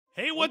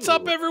Hey, what's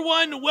up,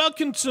 everyone?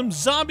 Welcome to some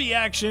zombie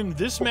action.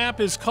 This map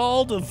is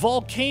called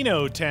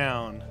Volcano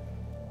Town.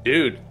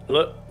 Dude,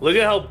 look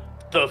at how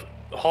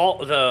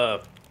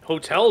the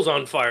hotel's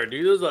on fire,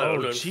 dude. There's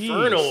an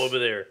inferno over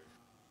there.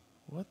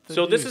 What the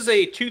So this is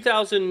a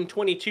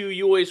 2022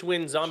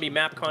 YouAlwaysWin zombie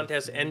map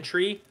contest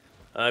entry.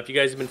 If you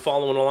guys have been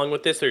following along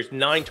with this, there's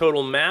 9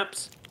 total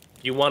maps.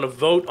 If you want to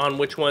vote on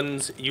which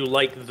ones you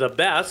like the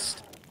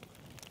best,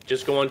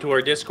 just go onto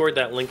our Discord.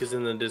 That link is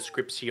in the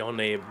description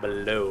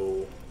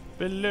below.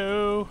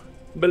 Below.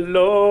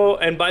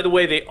 And by the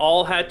way, they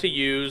all had to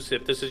use,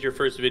 if this is your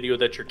first video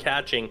that you're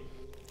catching,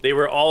 they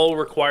were all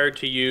required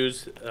to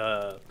use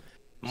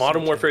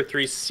Modern Warfare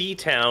 3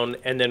 Seatown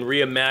and then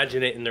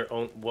reimagine it in their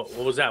own. What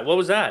was that? What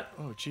was that?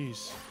 Oh,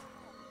 jeez.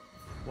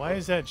 Why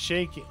is that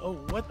shaking? Oh,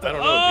 what the? I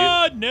don't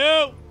know, dude.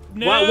 No.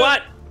 No.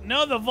 What?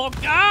 No, the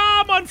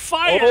I'm on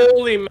fire.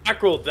 Holy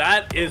mackerel,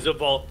 that is a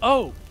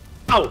Oh.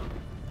 Oh.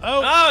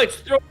 Oh, it's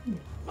throwing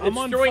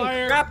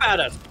fire. crap at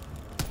us.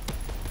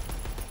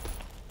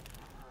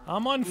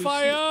 I'm on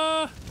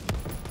fire.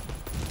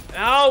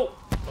 Ow.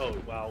 Oh,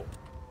 wow.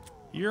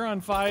 You're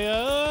on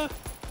fire.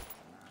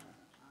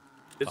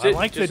 I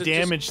like the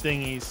damage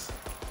thingies.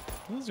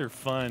 Those are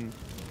fun.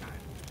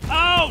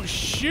 Oh,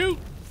 shoot.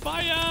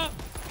 Fire.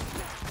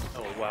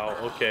 Oh, wow.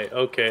 Okay.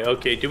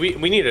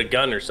 We need a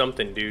gun or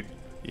something, dude.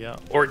 Yeah.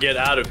 Or get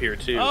out of here,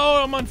 too.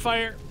 Oh, I'm on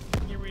fire.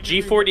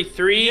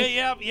 G43?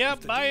 Yeah,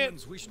 buy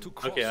it.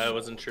 Okay, I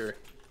wasn't sure.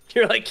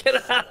 You're like,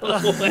 get out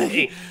of the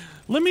way.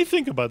 Let me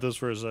think about this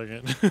for a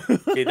second.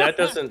 Okay, that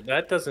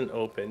doesn't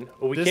open.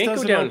 Well, we can't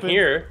go down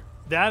here.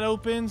 That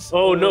opens.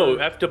 Oh no,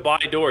 I have to buy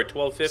door,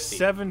 1250.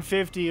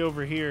 750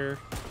 over here.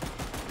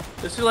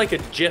 This is like a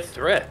J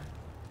threat.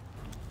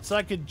 It's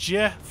like a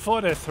J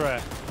for the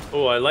threat.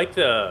 Oh, I like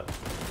the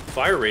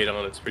fire rate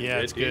on it. It's pretty good.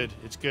 Yeah, it's good.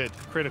 It's good.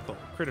 Critical.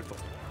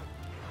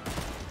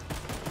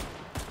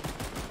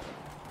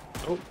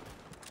 Oh.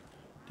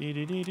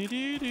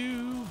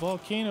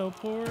 Volcano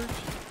port.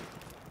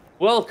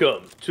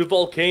 Welcome to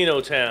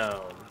Volcano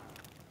Town.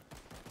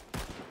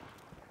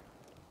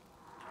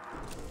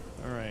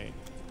 All right.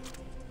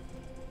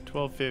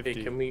 1250.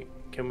 Hey,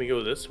 can we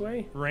go this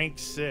way? Rank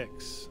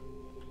 6.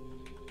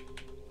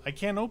 I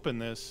can't open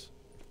this.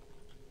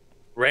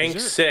 Rank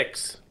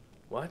 6.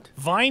 What?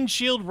 Vine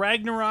Shield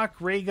Ragnarok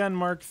Raygun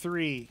Mark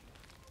III.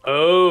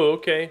 Oh,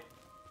 okay.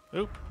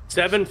 Oop.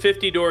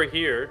 750 door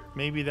here.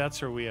 Maybe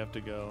that's where we have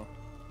to go.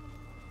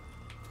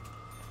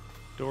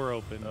 Door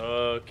open.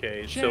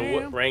 Okay, Jam. so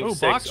what rank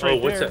 6? Box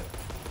right what's there. that?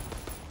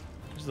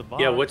 There's the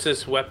box. Yeah, what's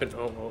this weapon?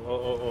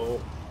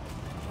 Oh.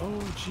 Oh,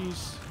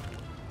 jeez.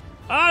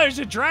 Ah, there's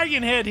a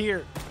dragon head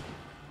here.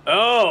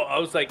 Oh, I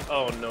was like,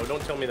 oh no,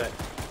 don't tell me that.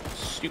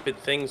 Stupid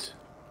things.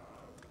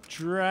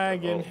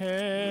 Dragon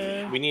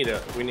head. We need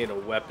a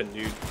weapon,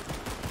 dude.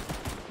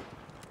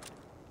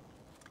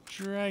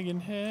 Dragon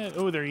head.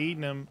 Oh, they're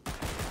eating them.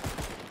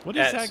 What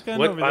is that gun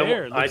over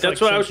there?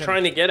 That's what I was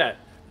trying to get at.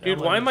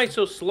 Dude, why am I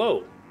so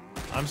slow?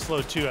 I'm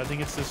slow too. I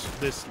think it's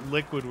this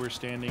liquid we're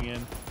standing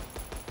in.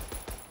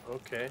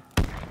 Okay.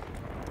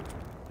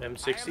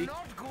 M60?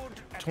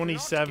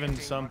 27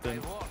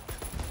 something.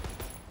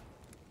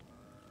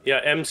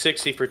 Yeah,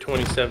 M60 for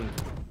 27.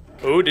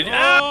 Oh, did you?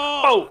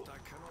 Oh!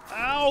 Ow!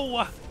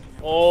 Ow!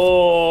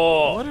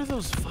 Oh! What are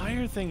those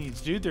fire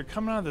thingies, dude? They're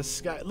coming out of the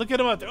sky. Look at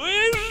them out there.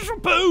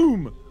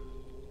 Boom!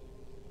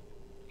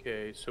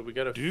 Okay, so we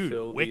gotta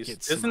fill wicked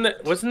these.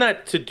 Wasn't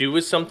that to do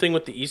with something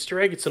with the Easter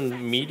egg? It's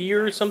some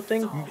meteor or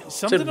something?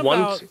 Something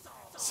about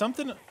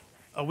something.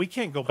 Oh, we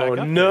can't go back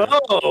up.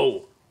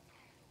 No!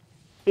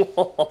 So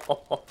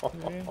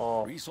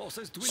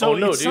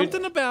it's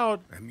something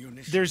about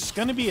there's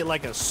gonna be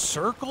like a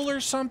circle or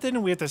something,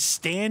 and we have to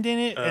stand in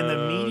it, and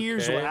the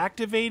meteors will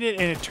activate it,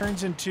 and it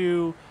turns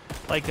into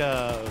like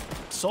a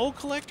soul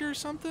collector or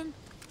something.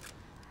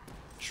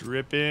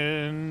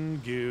 Dripping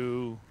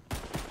goo.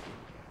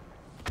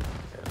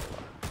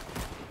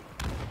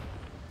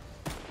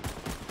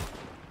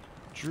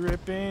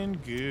 Dripping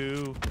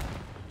goo.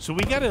 So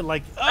we gotta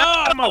like.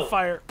 Oh, I'm on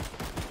fire.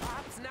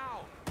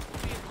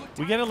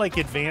 We gotta like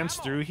advance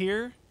through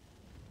here.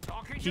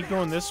 Keep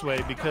going this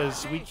way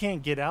because we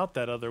can't get out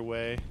that other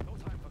way.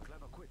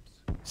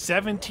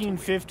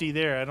 1750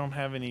 there. I don't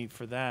have any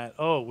for that.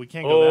 Oh, we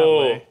can't go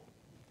that way.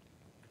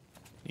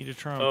 Need to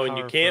try on power and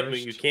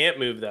you can't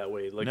move that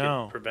way. Like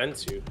it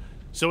prevents you.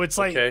 So it's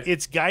like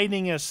it's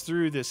guiding us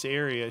through this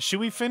area. Should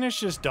we finish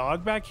this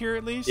dog back here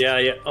at least?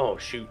 Yeah. Oh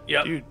shoot.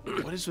 Yeah. Dude,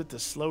 what is with the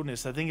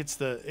slowness? I think it's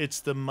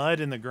the mud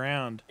in the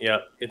ground. Yeah,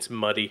 it's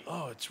muddy.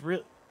 Oh, it's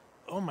real.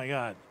 Oh my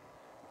god.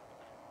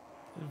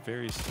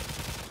 Very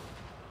slow.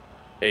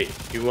 Hey,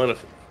 you want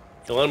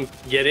to let them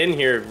get in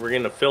here? We're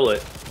gonna fill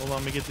it. Hold on,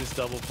 let me get these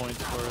double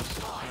points for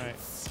us. All right.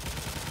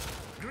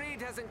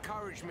 Greed has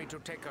encouraged me to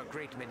take a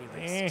great many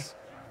risks.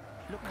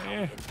 Look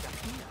how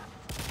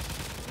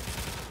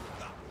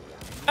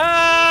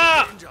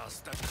Ah!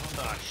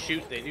 Ah,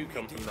 shoot! They do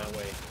come from that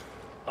way.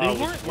 They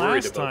weren't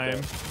last time.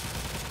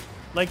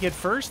 Like at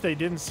first, they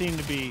didn't seem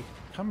to be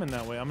coming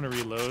that way. I'm gonna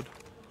reload.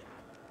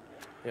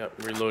 Yeah,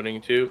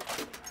 reloading too.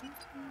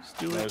 Let's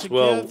do it As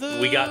together.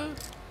 well,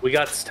 we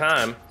got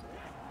time.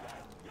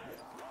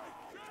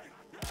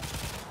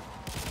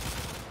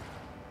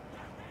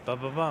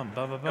 Ba-ba-bum,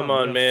 ba-ba-bum. Come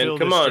on, man.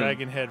 Come on.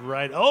 Dragon head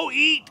right. Oh,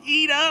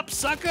 eat up,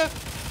 sucker.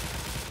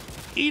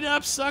 Eat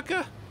up,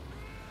 sucker.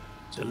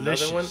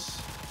 Delicious. Another one.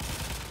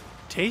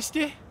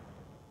 Tasty.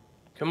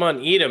 Come on,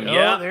 eat him. Oh,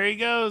 Yeah. there he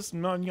goes.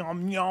 Nom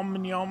nom nom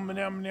nom nom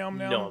nom nom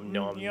Nom,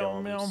 nom,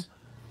 nom. noms.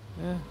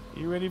 Yeah.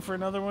 You ready for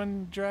another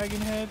one,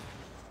 Dragon Head?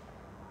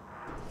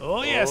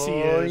 Oh yes, he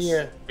Oh, is.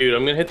 yeah. Dude,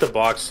 I'm gonna hit the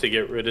box to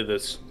get rid of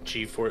this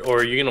G4. Or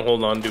are you gonna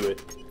hold on to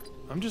it?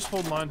 I'm just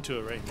holding on to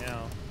it right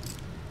now.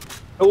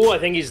 Oh, I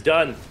think he's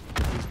done.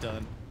 He's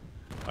done.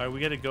 All right, we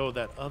got to go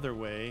that other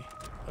way.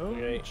 Oh,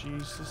 Okay.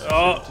 Jesus.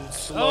 Oh,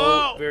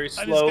 slow. Very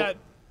slow. I just got...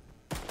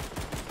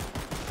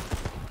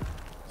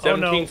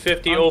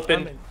 1750 oh, no.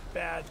 open. I'm in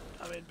bad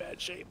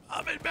shape.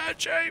 I'm in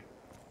bad shape.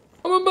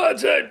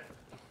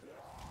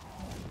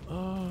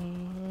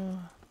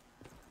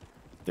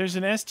 There's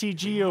an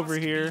STG over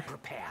here.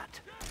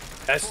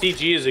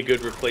 STG is a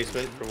good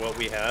replacement for what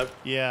we have.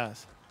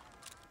 Yes.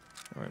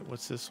 All right,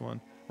 what's this one?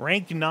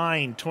 Rank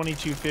 9,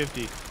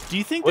 2250. Do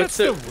you think What's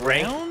that's the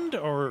rank? round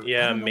or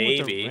Yeah, I don't know maybe.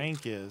 what the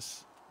rank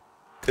is?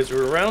 Because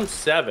we're around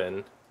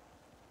 7.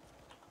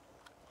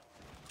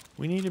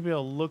 We need to be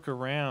able to look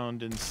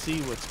around and see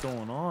what's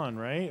going on,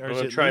 right? Or I'm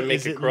gonna try and make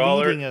is a it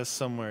crawler. leading us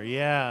somewhere?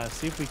 Yeah,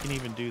 see if we can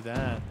even do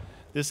that.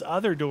 This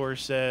other door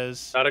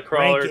says Got a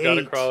crawler, rank got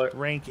a 8, crawler.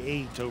 Rank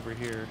 8 over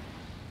here.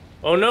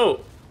 Oh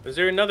no! Is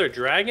there another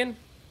dragon?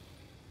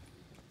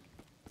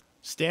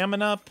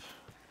 Stamina up.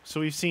 So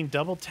we've seen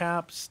double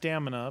tap,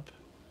 stamina up.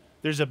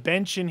 There's a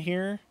bench in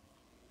here.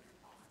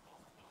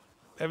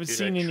 I haven't Dude,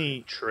 seen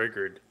any.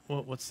 Triggered.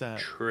 What's that?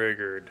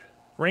 Triggered.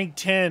 Rank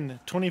 10,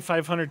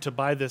 2,500 to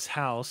buy this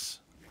house.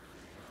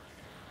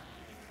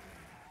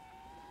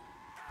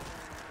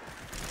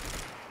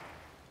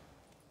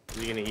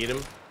 Is he gonna eat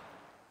him?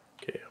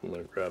 Okay, I'm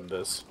gonna grab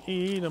this.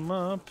 Eat 'em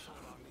up.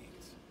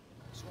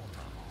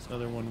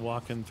 Another one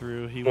walking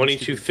through. He wants to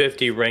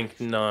 2250, rank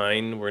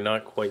 9. We're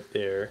not quite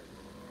there.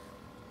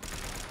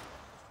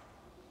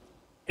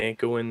 Can't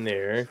go in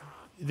there.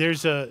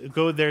 There's a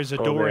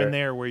door there. in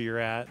there where you're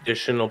at.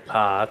 Additional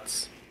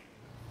pots.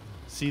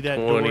 See that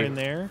 20. door in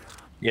there?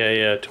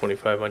 Yeah,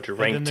 2500,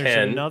 rank and then there's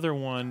 10. another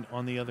one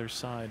on the other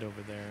side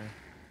over there.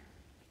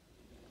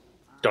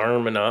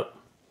 Darman up.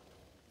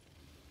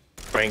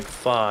 Rank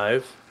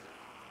 5.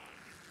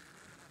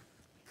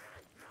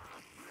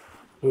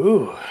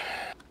 Ooh.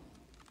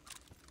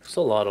 There's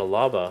a lot of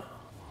lava.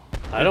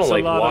 I don't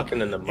like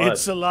walking in the mud.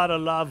 It's a lot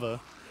of lava.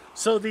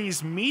 So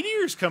these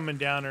meteors coming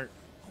down are...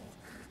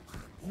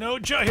 No,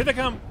 Joe, here they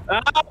come.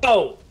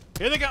 Ow!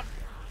 Here they come.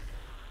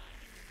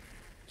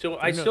 So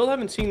I still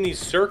haven't seen these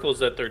circles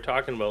that they're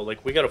talking about.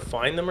 Like, we gotta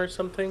find them or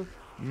something?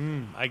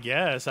 I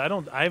guess. I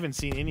haven't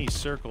seen any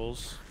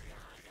circles.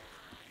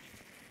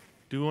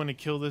 Do we want to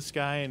kill this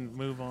guy and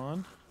move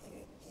on?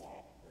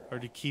 Or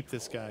to keep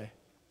this guy?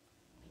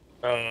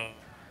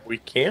 We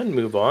can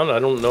move on. I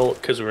don't know,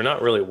 because we're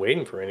not really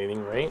waiting for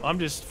anything, right? I'm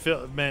just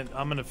I'm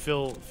gonna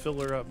fill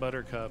her up,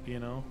 Buttercup. You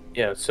know.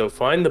 Yeah. So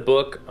find the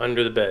book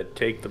under the bed.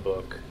 Take the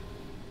book.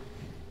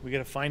 We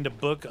gotta find a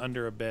book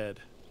under a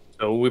bed.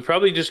 So we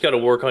probably just got to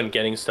work on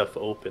getting stuff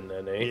open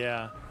then, eh?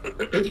 Yeah.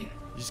 You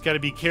just gotta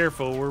be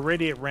careful. We're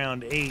ready at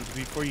round 8.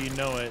 Before you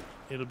know it,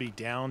 it'll be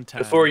downtime.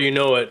 Before you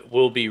know it,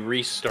 we'll be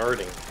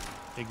restarting.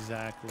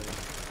 Exactly.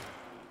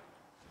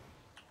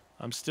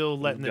 I'm still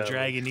letting the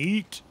dragon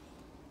eat.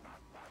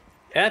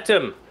 At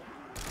him.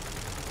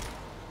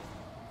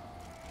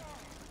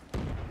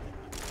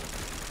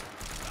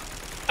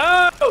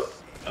 Oh!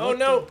 Oh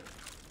no!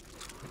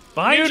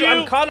 Behind Dude, you!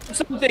 I'm caught on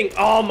something!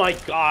 Oh my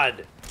god!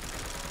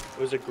 It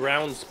was a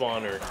ground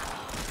spawner.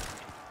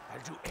 I'll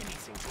do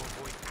anything to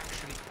avoid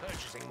actually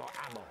purchasing more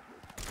ammo.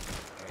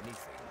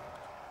 Anything.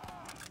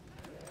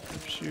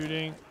 Keep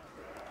shooting.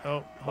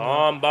 Oh,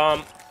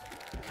 Bomb.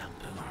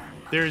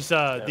 there's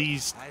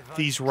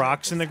these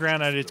rocks in the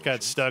ground. I just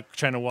got stuck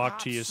trying to walk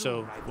to you,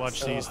 so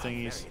watch these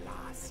thingies.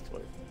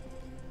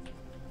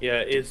 Yeah,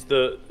 it's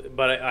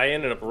but I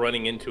ended up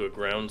running into a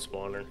ground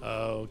spawner.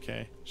 Oh,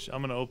 okay.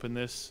 I'm gonna open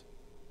this.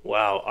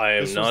 Wow, I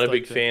am not a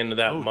big fan of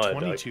that mud.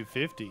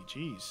 2250,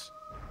 jeez.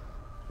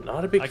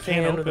 Not a big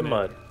fan of the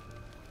mud.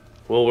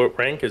 Well, what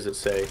rank does it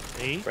say?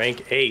 8?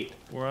 Rank 8.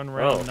 We're on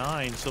round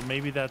 9, so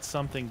maybe that's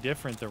something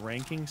different, the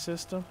ranking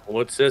system?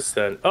 What's this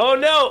then? Oh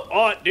no!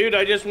 Oh, dude,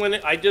 I just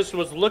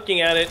was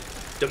looking at it.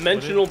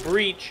 Dimensional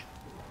breach.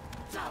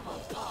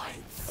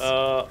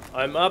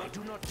 I'm up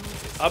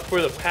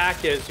where the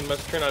pack is. You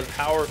must turn on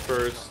power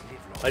first.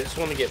 I just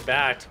want to get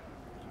back.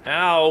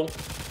 Ow!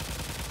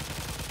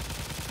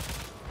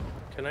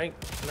 Can I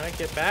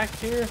get back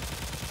here?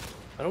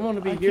 I don't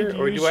want to be here,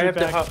 or do I have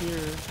to hop?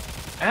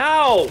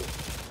 Ow!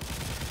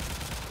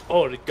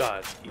 Oh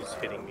God, he's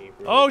hitting me.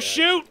 Really Oh bad.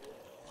 shoot!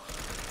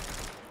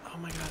 Oh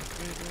my God!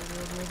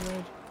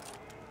 Red.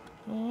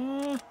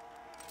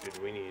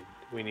 Dude,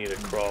 we need a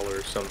crawler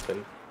or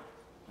something.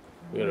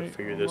 We gotta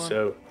figure this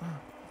out.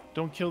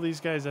 Don't kill these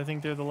guys. I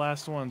think they're the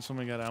last ones. Oh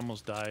my God! I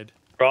almost died.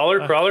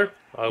 Crawler?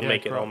 I'll yeah,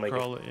 make it. I'll make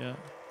crawl it. Yeah.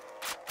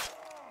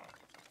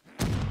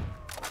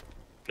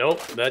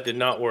 Nope, that did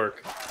not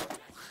work.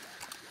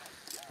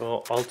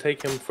 Well, I'll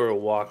take him for a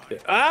walk there.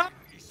 Ah!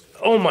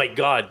 Oh my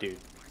god, dude.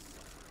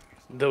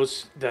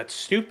 That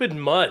stupid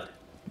mud.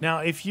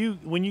 Now,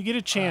 when you get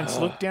a chance,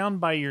 look down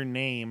by your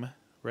name,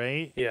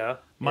 right? Yeah.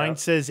 Mine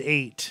says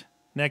 8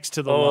 next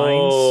to the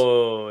lines.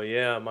 Oh,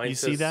 yeah. Mine you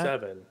says see that?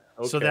 7.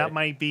 Okay. So that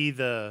might be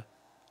the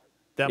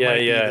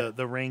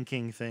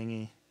ranking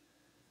thingy.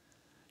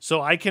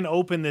 So I can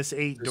open this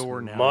 8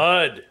 door now.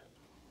 Mud.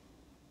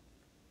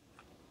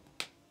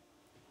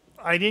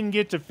 I didn't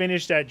get to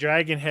finish that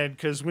dragon head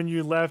because when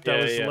you left,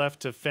 I was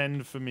left to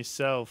fend for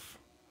myself.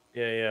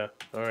 Yeah.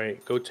 All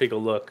right, go take a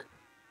look.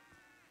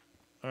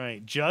 All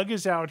right, Jug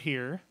is out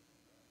here.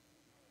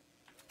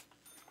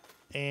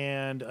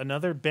 And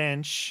another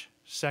bench,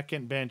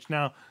 second bench.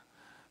 Now,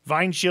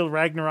 Vine Shield,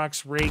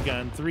 Ragnarok's ray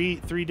gun,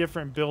 three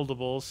different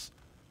buildables.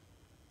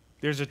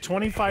 There's a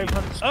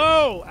 2500.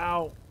 Oh,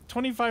 ow!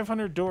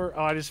 2500 door.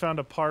 Oh, I just found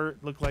a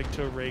part. Looked like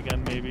to a ray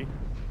gun, maybe.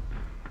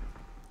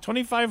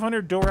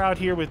 2500 door out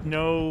here with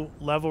no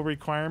level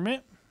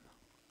requirement.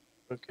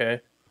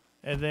 Okay.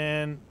 And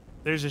then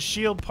there's a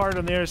shield part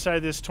on the other side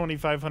of this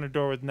 2500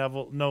 door with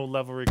no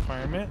level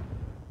requirement.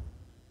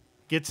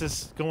 Gets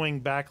us going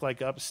back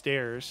like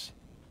upstairs.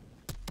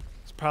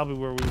 It's probably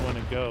where we want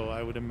to go.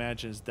 I would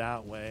imagine is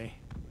that way.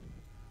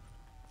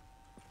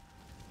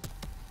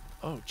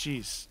 Oh,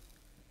 jeez.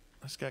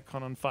 This got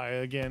caught on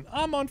fire again.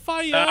 I'm on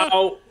fire!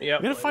 Oh, yeah.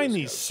 We gotta find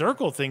these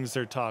circle things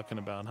they're talking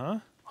about, huh?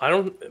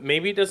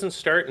 Maybe it doesn't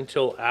start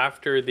until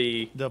after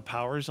the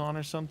power's on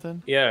or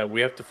something? Yeah,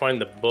 we have to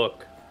find the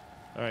book.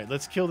 All right,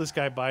 let's kill this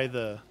guy by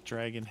the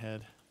dragon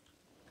head.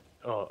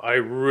 Oh, I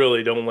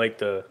really don't like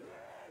the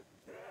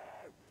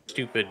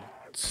stupid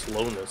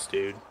slowness,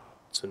 dude.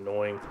 It's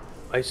annoying.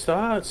 I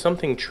saw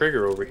something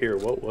trigger over here.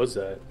 What was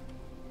that?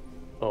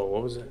 Oh,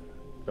 what was it?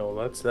 No,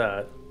 that's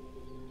that.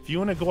 If you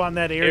want to go on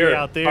that area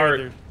out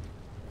there...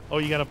 Oh,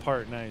 you got a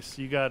part. Nice.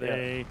 You got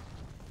a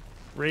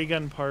ray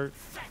gun part.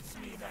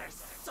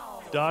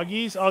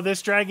 Doggies? Oh,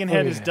 this dragon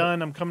head is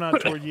done. I'm coming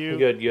out toward you.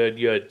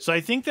 Good. So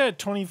I think that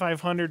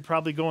 2500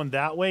 probably going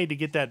that way to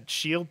get that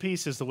shield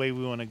piece is the way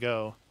we want to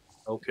go.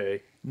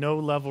 Okay. No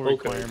level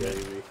requirement.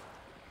 Baby.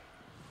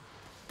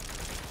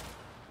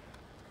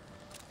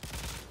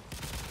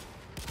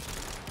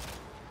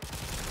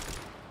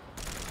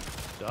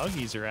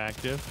 Doggies are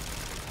active.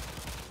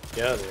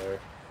 Yeah, they are.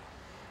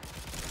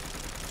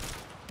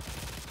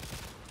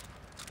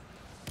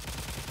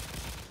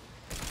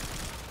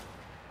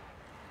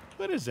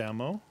 What is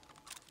ammo?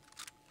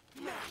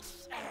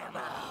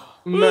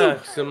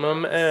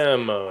 Maximum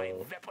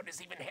ammo.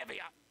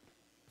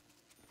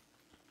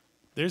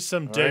 There's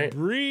some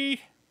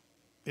debris.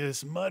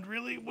 Is mud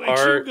really? Wait,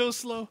 should go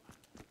slow.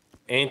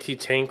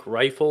 Anti-tank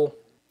rifle.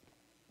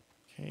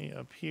 Okay,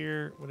 up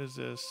here. What is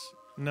this?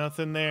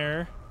 Nothing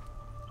there.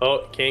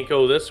 Oh, can't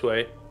go this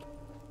way.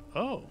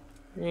 Oh,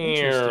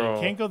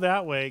 interesting. Can't go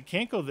that way.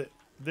 Can't go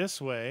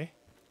this way.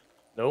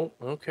 Nope.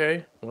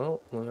 Okay.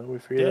 Well, we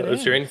figured out.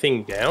 Is there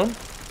anything down?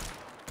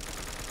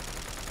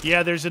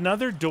 Yeah, there's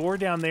another door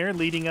down there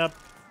leading up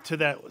to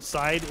that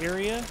side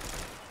area.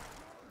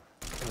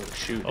 Oh,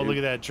 shoot. Oh, look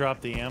at that.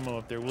 Drop the ammo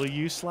up there. Will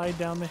you slide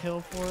down the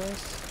hill for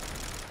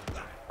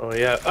us? Oh,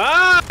 yeah.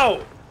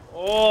 Ow!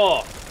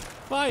 Oh!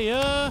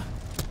 Fire!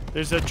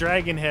 There's a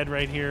dragon head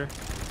right here,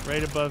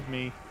 right above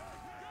me.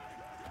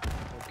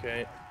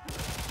 Okay.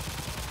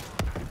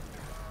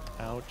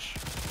 Ouch.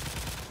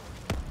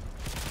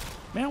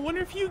 Man, I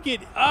wonder if you get...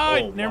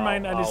 Oh, never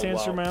mind. I just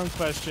answered my own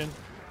question.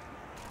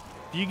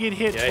 If you get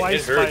hit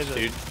twice by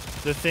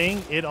the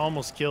thing, it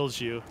almost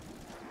kills you.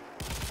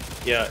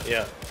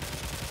 Yeah.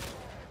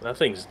 That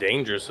thing's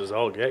dangerous as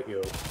all get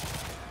you.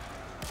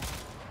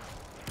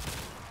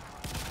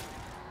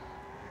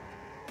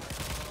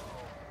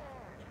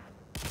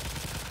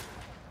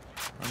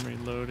 I'm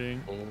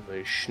reloading.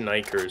 Holy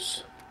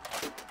schnikers.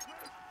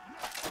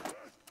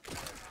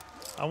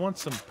 I want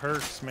some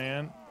perks,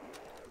 man.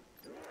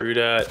 True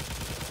that.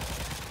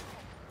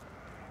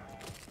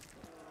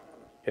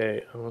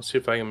 Okay, let's see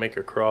if I can make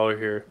a crawler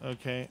here.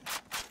 Okay.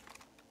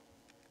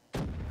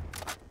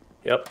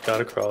 Yep, got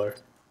a crawler.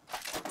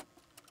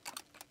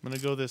 I'm gonna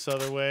go this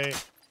other way.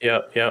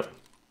 Yep.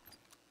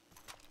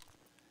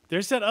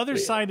 There's that other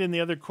side in the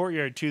other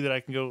courtyard too that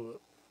I can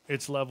go.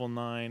 It's level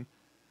 9.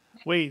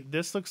 Wait,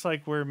 this looks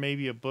like where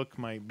maybe a book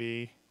might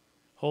be.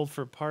 Hold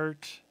for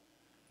part.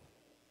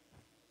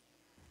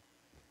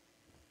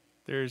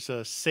 There's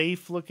a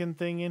safe looking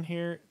thing in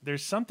here.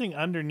 There's something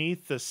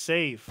underneath the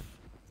safe.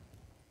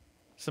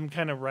 Some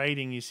kind of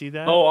writing. You see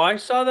that? Oh, I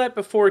saw that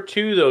before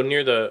too, though,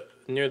 near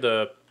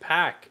the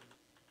pack.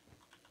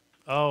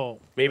 Oh.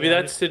 Maybe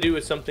that's to do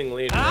with something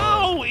later.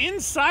 Ow!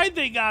 Inside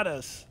they got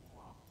us.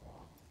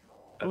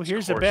 Oh,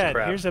 here's a bed.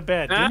 Crap. Here's a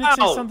bed. Didn't it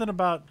say something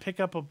about pick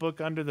up a book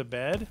under the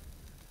bed?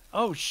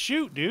 Oh,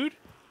 shoot, dude.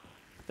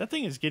 That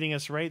thing is getting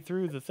us right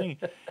through the thing.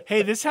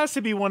 Hey, this has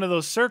to be one of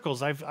those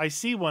circles. I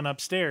see one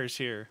upstairs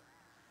here.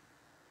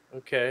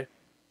 Okay.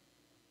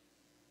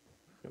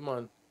 Come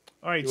on.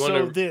 All right,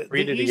 so the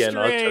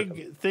Easter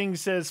egg thing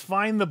says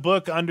find the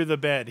book under the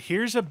bed.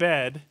 Here's a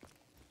bed.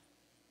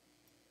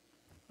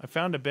 I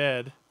found a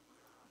bed.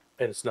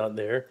 And it's not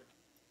there.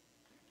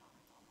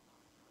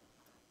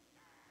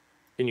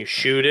 Can you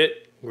shoot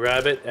it,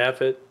 grab it,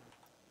 F it?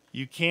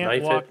 You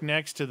can't walk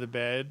next to the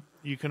bed.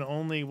 You can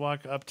only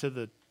walk up to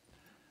the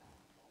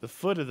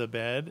foot of the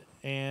bed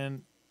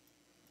and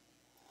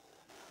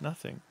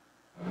nothing.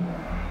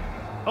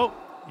 Oh,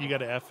 you got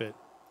to F it.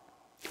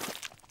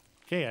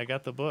 Okay, I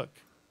got the book.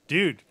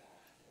 Dude,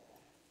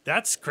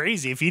 that's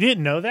crazy. If you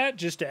didn't know that,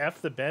 just to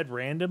F the bed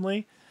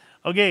randomly.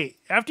 Okay,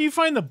 after you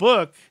find the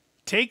book,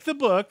 take the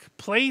book,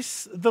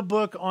 place the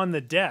book on the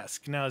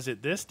desk. Now, is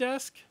it this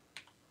desk?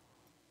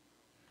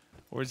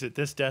 Or is it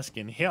this desk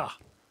in here?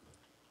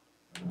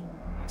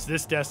 It's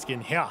this desk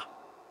in here.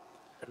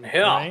 In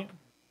here. Right?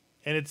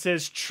 And it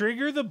says,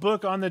 trigger the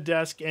book on the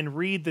desk and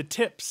read the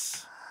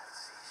tips.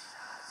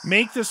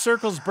 Make the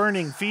circles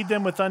burning. Feed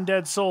them with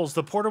undead souls.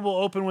 The portal will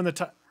open when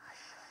the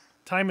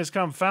time has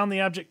come. Found the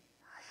object.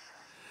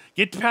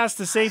 Get past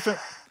the safe.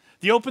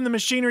 Open the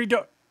machinery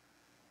door.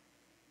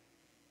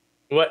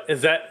 What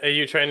is that? Are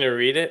you trying to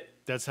read it?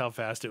 That's how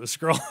fast it was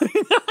scrolling.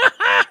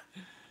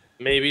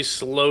 Maybe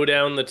slow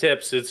down the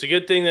tips. It's a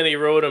good thing that he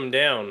wrote them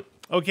down.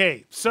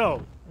 Okay,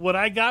 so what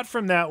I got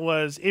from that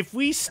was if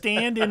we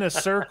stand in a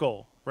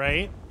circle,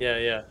 right?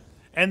 Yeah.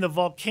 And the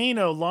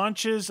volcano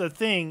launches a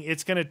thing,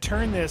 it's going to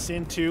turn this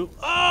into...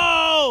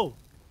 Oh!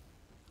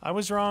 I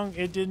was wrong.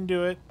 It didn't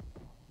do it.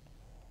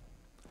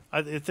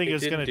 I think it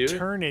was going to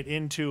turn it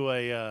into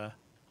a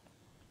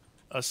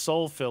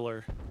soul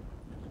filler.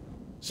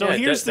 So yeah,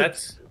 here's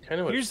that's kind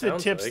of what here's the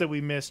tips that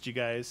we missed, you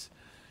guys.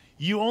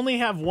 You only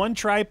have one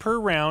try per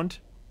round.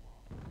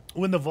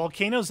 When the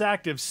volcano's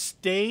active,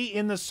 stay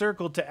in the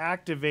circle to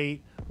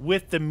activate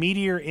with the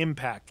meteor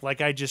impact,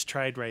 like I just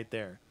tried right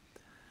there.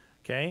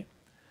 Okay?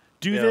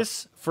 Do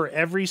this for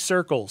every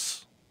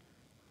circles.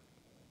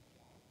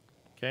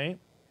 Okay?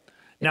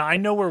 Now, I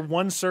know where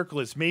one circle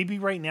is. Maybe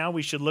right now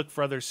we should look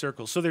for other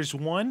circles. So there's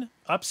one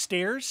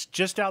upstairs,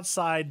 just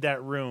outside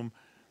that room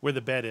where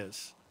the bed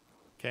is.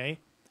 Okay?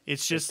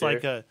 It's just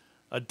like a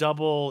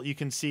double, you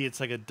can see it's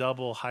like a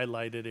double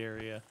highlighted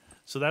area.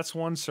 So that's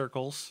one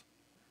circles.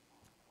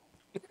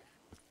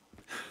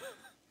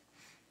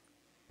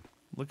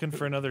 Looking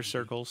for another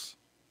circles.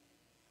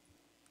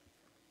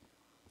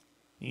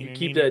 You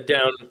keep that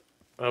down.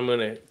 I'm going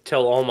to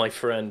tell all my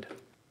friend.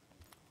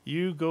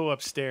 You go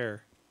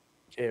upstairs.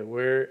 Okay,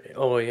 where?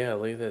 Oh, yeah,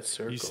 look at that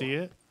circle. You see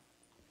it?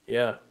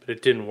 Yeah, but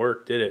it didn't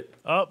work, did it?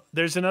 Oh,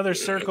 there's another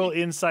circle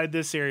inside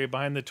this area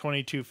behind the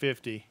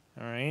 2250.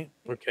 All right?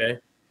 Okay.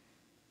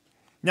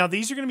 Now,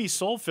 these are going to be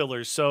soul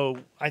fillers, so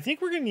I think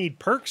we're going to need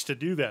perks to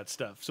do that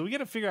stuff. So we got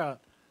to figure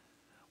out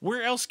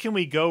where else can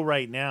we go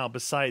right now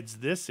besides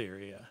this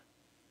area?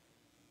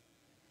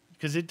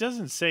 Because it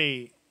doesn't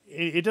say,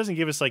 it doesn't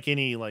give us like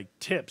any like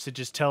tips. It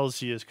just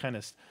tells you to kind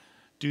of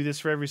do this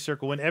for every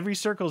circle. When every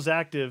circle's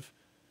active,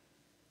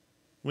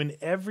 feed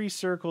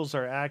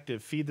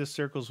the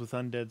circles with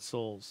undead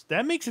souls.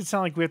 That makes it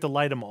sound like we have to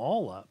light them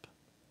all up.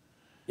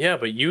 Yeah,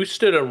 but you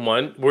stood on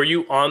one. Were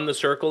you on the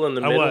circle in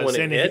the middle when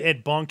it hit?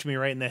 It bonked me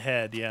right in the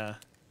head. Yeah.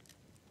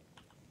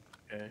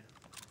 Okay.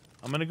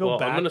 I'm gonna go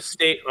back. I'm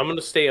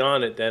gonna stay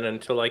on it then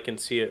until I can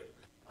see it.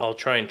 I'll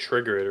try and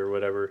trigger it or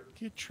whatever.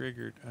 Get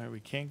triggered. All right,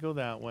 we can't go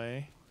that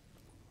way.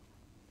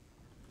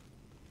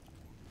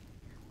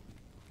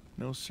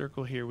 No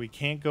circle here. We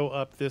can't go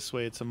up this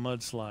way. It's a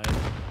mudslide.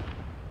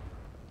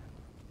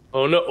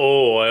 Oh no!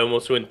 Oh, I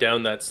almost went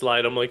down that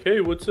slide. I'm like,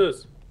 hey, what's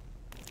this?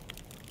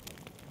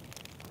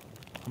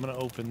 I'm gonna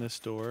open this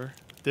door.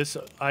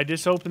 I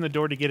just opened the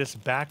door to get us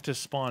back to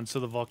spawn.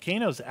 So the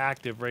volcano's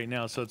active right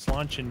now, so it's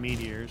launching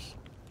meteors.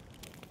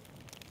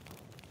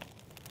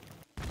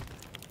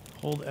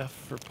 Hold F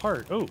for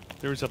part. Oh,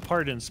 there was a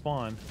part in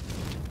spawn.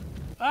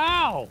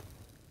 Ow!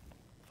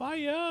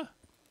 Fire!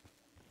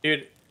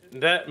 Dude,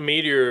 that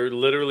meteor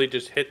literally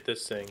just hit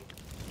this thing.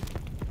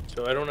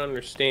 So I don't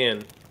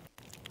understand.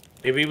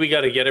 Maybe we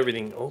gotta get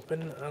everything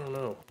open? I don't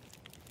know.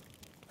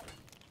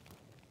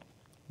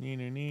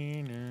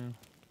 Neener.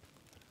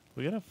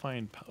 We gotta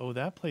find... Oh,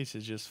 that place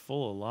is just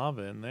full of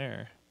lava in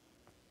there.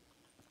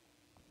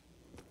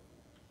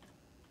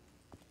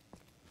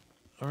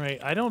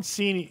 Alright, I don't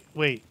see any...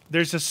 Wait,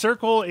 there's a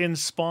circle in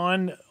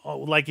spawn,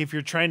 like if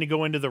you're trying to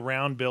go into the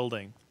round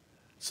building.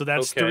 So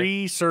that's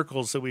 3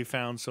 circles that we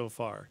found so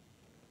far.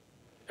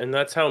 And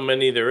that's how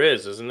many there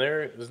is, isn't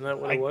there? Isn't that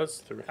what it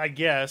was? I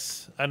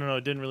guess. I don't know,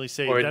 it didn't really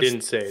say. Or it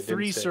didn't say.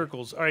 3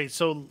 circles. Alright,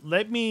 so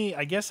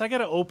I guess I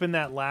gotta open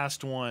that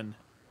last one.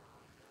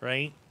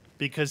 Right?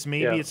 Because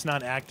maybe it's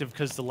not active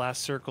because the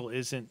last circle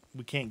isn't...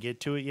 We can't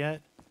get to it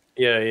yet.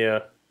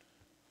 Yeah.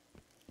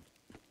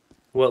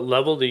 What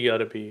level do you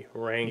gotta be?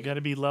 Rank? You gotta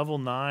be level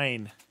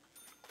 9.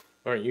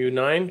 Aren't you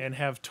 9? And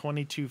have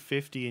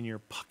 2250 in your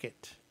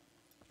pocket.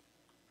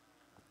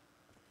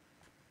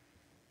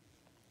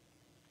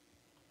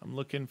 I'm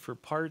looking for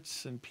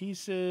parts and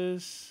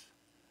pieces.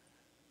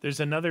 There's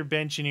another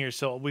bench in here.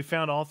 So we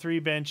found all 3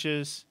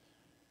 benches.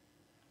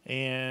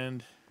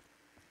 And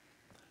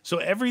So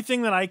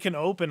everything that I can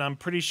open, I'm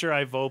pretty sure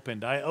I've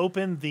opened. I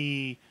opened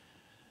the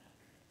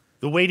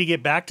way to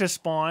get back to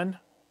spawn,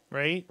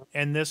 right?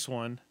 And this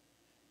one.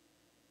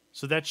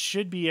 So that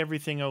should be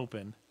everything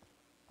open.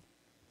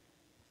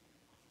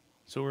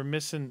 So we're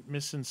missing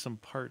some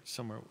parts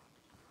somewhere.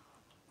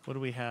 What do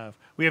we have?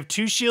 We have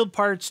 2 shield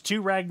parts,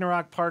 2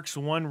 Ragnarok parts,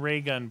 1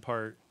 ray gun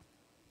part.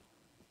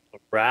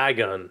 Ray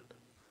gun.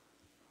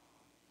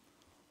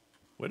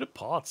 Where the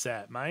parts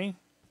at, man?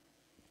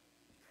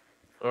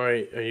 All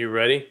right, are you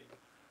ready?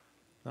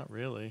 Not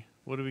really.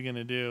 What are we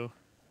gonna do?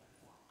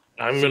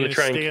 I'm gonna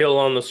try and kill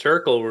on the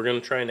circle. We're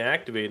gonna try and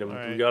activate them.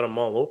 Right. We got them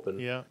all open.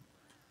 Yeah.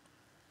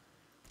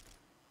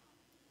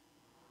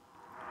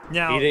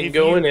 Now, he didn't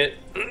go in it.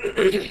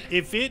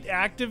 If it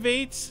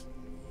activates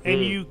and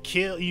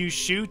you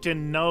shoot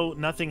and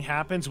nothing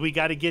happens, we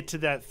got to get to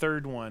that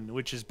 3rd one,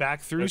 which is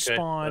back through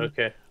spawn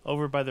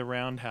over by the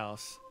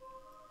roundhouse.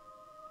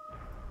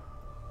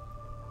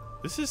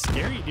 This is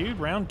scary, dude.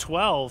 Round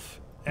 12.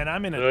 And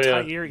I'm in a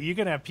tight area. You're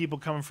going to have people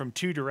coming from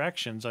 2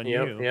 directions on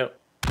you. Yep.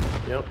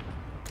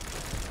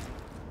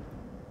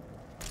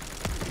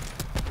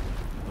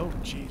 Oh,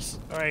 jeez.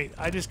 All right,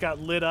 I just got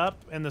lit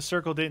up, and the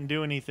circle didn't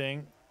do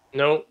anything.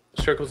 No,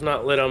 circle's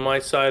not lit on my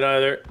side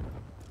either.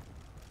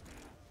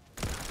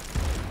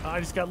 I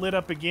just got lit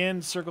up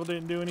again. Circle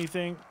didn't do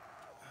anything.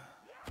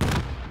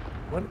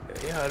 What?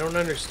 Yeah, I don't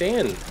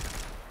understand.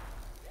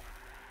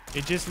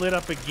 It just lit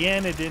up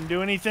again. It didn't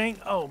do anything.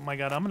 Oh, my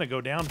God. I'm going to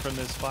go down from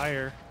this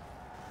fire.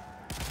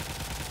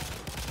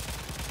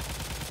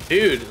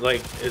 Dude,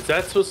 like, is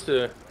that supposed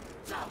to...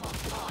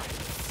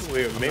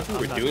 Wait, maybe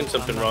we're doing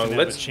something wrong.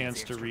 Let's have a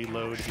chance to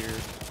reload here. You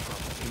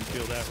can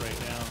feel that right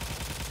now.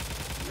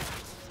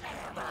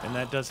 And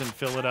that doesn't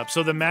fill it up.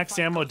 So the max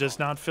ammo does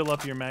not fill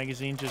up your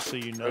magazine, just so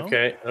you know.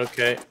 Okay.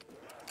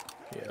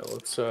 Yeah,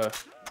 let's get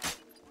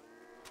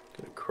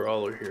a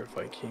crawler here if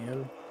I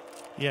can.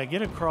 Yeah,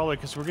 get a crawler,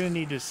 because we're going to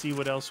need to see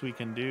what else we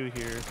can do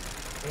here.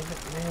 Damn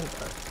it, man.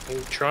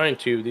 I'm trying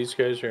to. These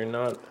guys are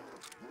not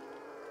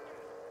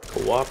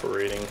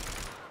cooperating.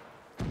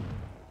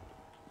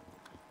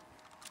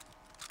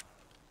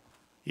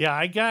 Yeah,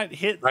 I got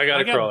hit. I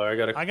got a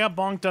crawler. I got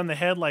bonked on the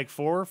head like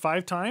 4 or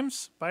 5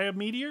 times by a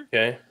meteor.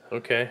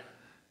 Okay,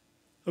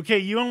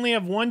 you only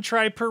have 1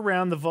 try per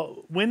round.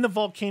 When the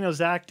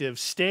volcano's active,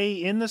 stay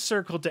in the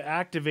circle to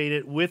activate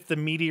it with the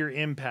meteor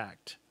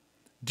impact.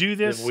 Do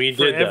this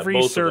for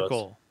every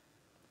circle.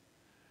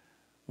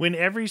 When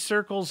every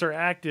circles are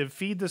active,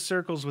 feed the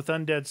circles with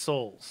undead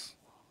souls.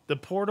 The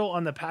portal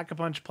on the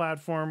Pack-a-Punch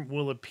platform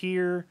will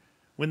appear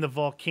when the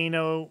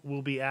volcano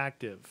will be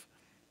active.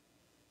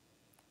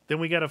 Then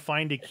we got to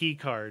find a key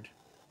card.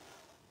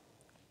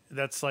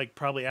 That's like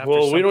probably after.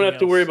 Well, we don't have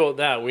to worry about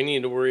that. We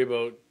need to worry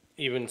about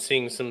even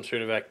seeing some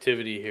sort of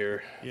activity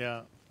here.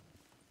 Yeah.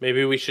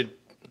 Maybe we should...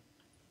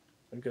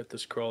 I've got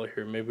this crawler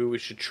here. Maybe we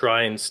should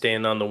try and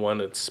stand on the one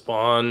at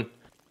spawn.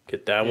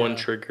 Get that one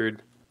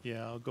triggered.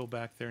 Yeah, I'll go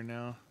back there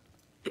now.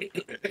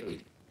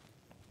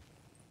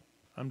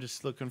 I'm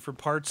just looking for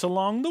parts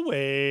along the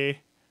way.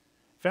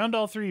 Found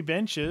all 3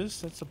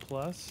 benches. That's a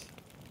plus.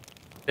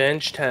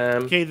 Bench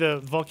time. Okay, the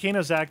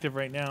volcano's active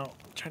right now.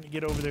 I'm trying to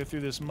get over there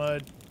through this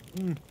mud.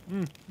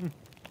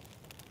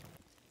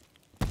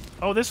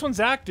 Oh, this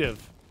one's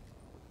active.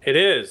 It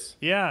is.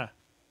 Yeah.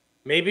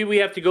 Maybe we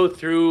have to go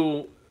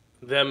through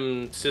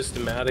them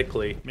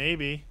systematically.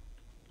 Maybe.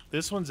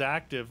 This one's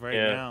active right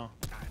now.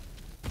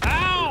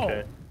 Ow!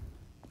 Okay.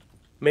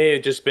 May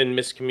have just been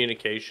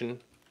miscommunication.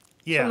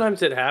 Yeah.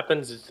 Sometimes it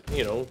happens,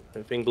 you know,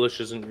 if English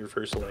isn't your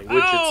first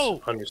language,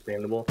 it's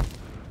understandable.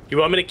 You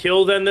want me to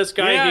kill then this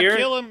guy here? Yeah,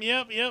 kill him.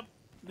 Yep.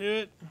 Do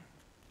it.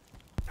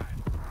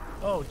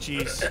 Oh,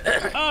 jeez.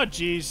 Oh,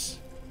 jeez.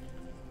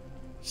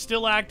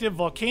 Still active.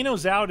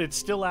 Volcano's out. It's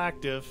still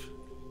active.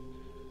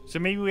 So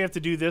maybe we have to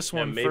do this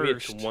one maybe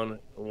first. Maybe it's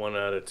one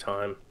at a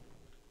time.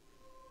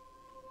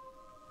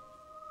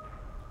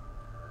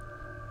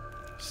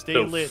 Stay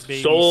lit,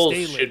 baby. Souls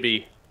Stay lit. should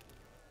be...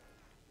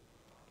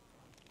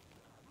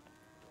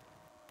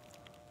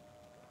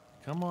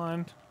 Come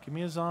on. Give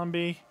me a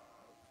zombie.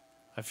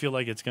 I feel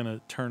like it's going to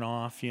turn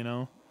off, you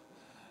know?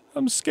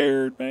 I'm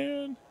scared,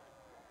 man.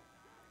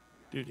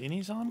 Dude,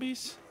 any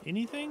zombies?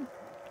 Anything?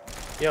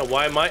 Yeah,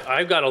 why am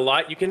I've got a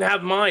lot. You can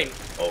have mine.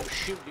 Oh,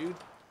 shoot, dude.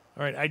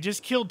 All right, I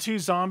just killed 2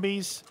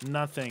 zombies.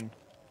 Nothing.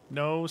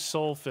 No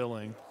soul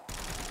filling.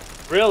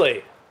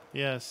 Really?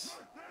 Yes.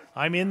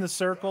 I'm in the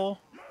circle.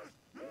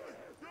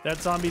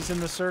 That zombie's in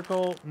the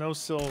circle. No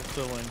soul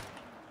filling.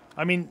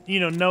 I mean, you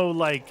know, no,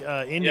 like,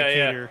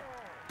 indicator. Yeah.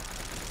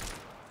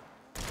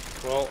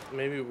 Well,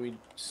 maybe we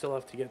still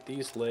have to get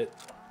these lit.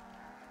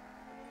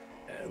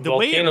 The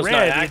way it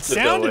read, it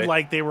sounded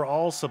like they were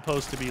all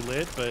supposed to be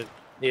lit, but...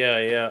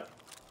 Yeah.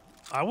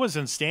 I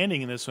wasn't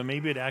standing in this one.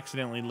 Maybe it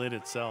accidentally lit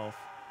itself.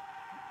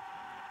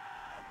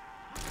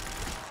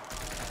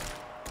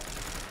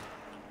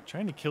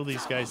 Trying to kill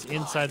these guys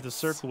inside the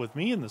circle with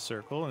me in the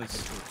circle. And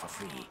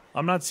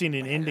I'm not seeing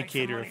an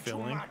indicator of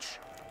filling.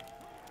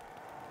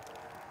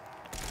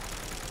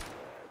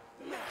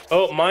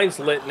 Oh, mine's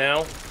lit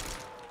now.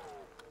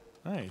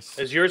 Nice.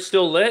 Is yours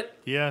still lit?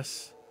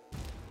 Yes.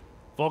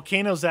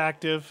 Volcano's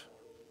active.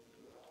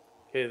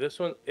 Okay, this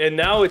one. And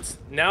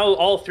now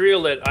all 3 are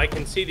lit. I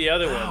can see the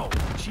other Ow,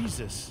 one.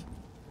 Jesus.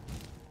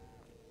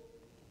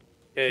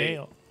 Okay.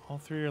 All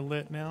 3 are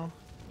lit now.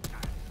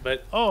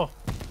 But I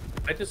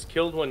just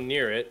killed one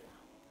near it.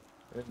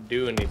 I didn't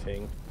do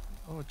anything.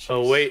 Oh, geez.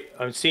 Oh wait,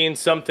 I'm seeing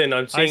something.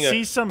 I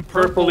see some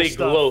purpley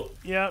glow.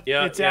 Yep,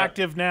 yeah, it's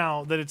active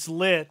now that it's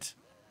lit.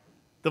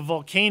 The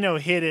volcano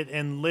hit it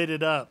and lit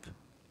it up.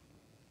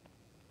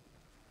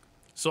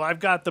 So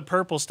I've got the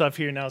purple stuff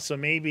here now. So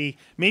maybe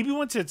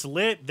once it's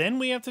lit, then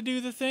we have to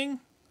do the thing.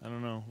 I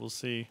don't know. We'll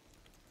see.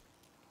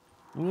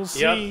 We'll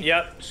see.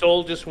 Yep.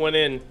 Soul just went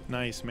in.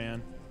 Nice,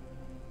 man.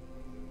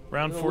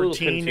 Round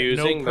 14,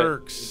 no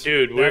perks.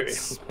 Dude,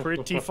 that's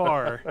pretty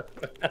far.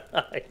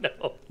 I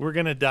know. We're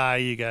gonna die,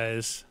 you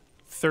guys.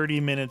 30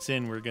 minutes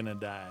in, we're gonna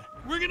die.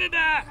 We're gonna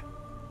die!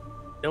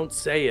 Don't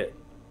say it.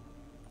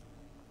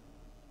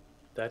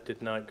 That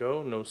did not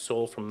go. No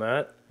soul from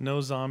that. No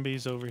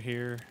zombies over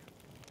here.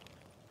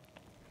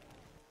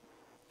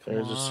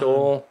 There's a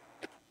soul.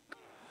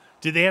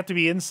 Did they have to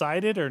be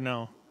inside it or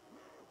no?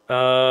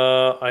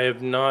 I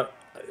have not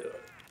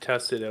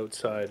tested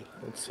outside.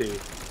 Let's see.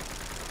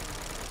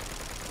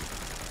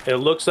 It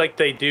looks like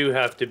they do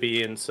have to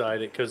be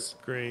inside it because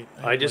great.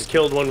 I just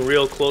killed one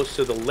real close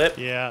to the lip.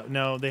 Yeah,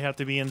 no, they have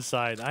to be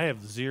inside. I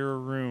have 0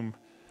 room.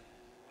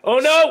 Oh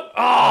no!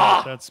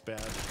 Ah! That's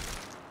bad.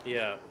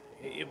 Yeah,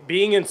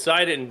 being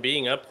inside it and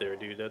being up there,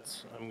 dude.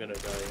 I'm gonna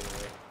die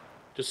anyway.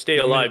 Just stay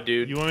alive,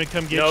 dude. You want me to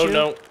come get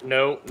you?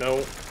 No.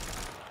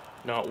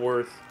 Not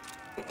worth.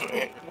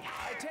 I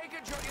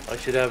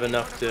should have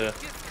enough to.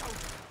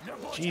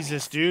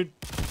 Jesus, dude.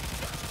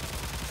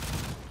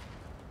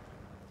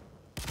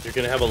 You're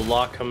gonna have a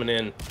lot coming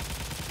in.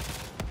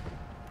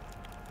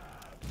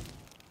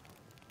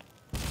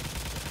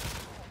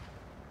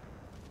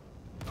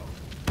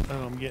 Oh,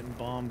 I'm getting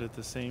bombed at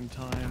the same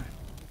time.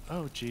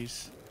 Oh,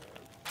 jeez.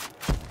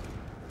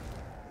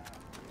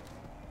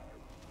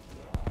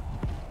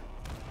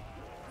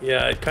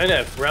 Yeah, kind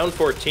of round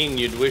 14.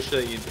 You'd wish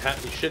that you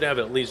should have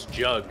at least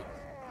jug.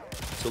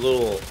 It's a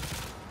little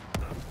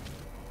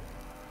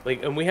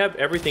like, and we have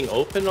everything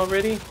open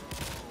already.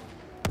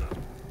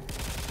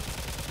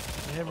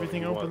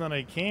 Everything open that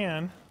I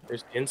can.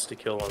 There's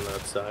insta-kill on that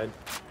side.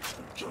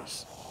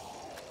 Jeez.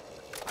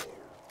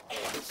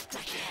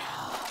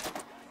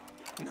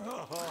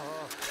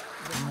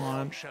 Come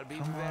on. Shall be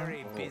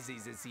very busy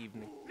this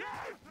evening.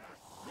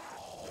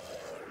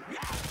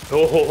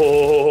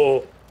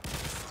 Oh!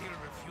 Still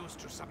refuse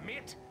to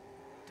submit?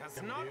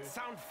 Does not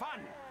sound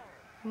fun.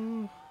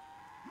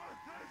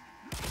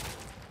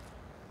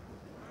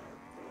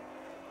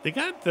 They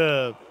got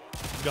the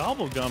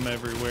gobble gum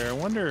everywhere. I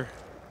wonder.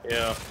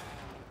 Yeah.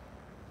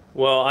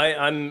 Well,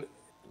 I'm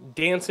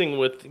dancing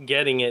with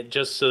getting it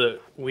just so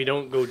that we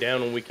don't go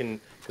down and we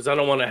can, because I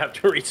don't want to have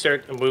to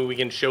restart and we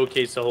can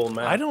showcase the whole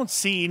map. I don't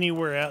see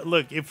anywhere else.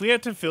 Look, if we have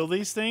to fill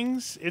these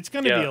things, it's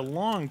going to be a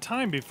long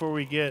time before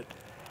we get.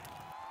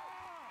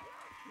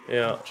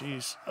 Yeah. Oh,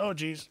 jeez. Oh,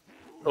 jeez.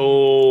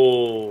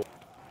 Oh.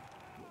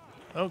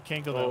 Oh,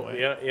 can't go that way.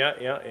 Yeah.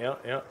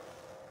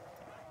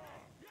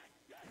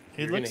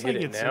 It looks like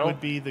it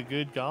would be the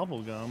good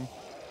gobble gum.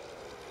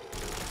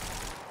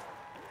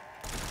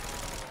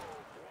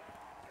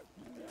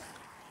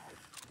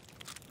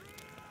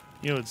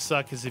 You know, it'd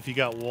suck is if you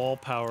got wall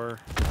power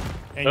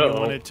and you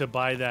wanted to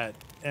buy that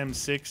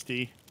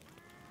M60.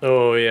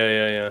 Oh,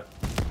 yeah.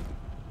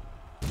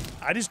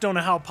 I just don't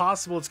know how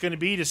possible it's going to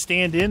be to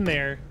stand in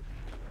there.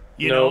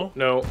 You know?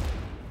 No.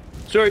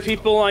 Sorry,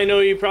 people. I know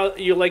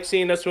you like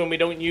seeing us when we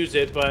don't use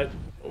it, but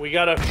we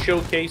gotta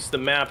showcase the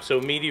map. So,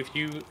 meet if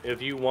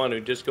you want to,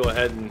 just go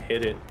ahead and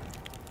hit it.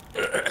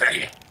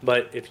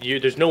 But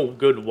there's no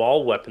good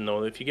wall weapon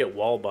though. If you get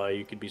wall by,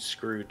 you could be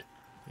screwed.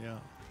 Yeah.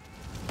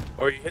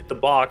 Or you hit the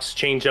box,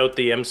 change out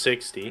the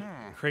M60.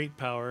 Crate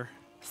power.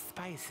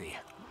 Spicy.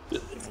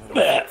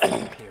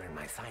 Clearing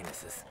my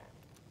sinuses.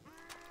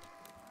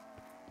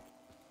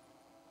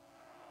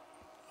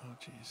 Oh,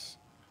 jeez.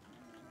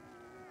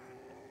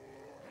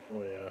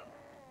 Oh, yeah.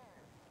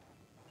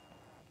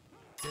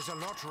 There's a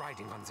lot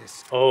riding on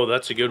this. Oh,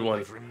 that's a good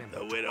one. The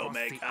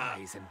Widowmaker. The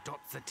I's and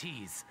dot the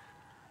T's.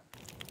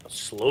 How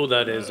slow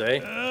that is, eh?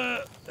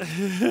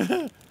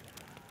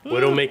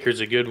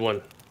 Widowmaker's a good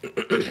one.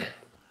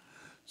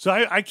 So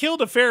I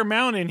killed a fair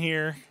amount in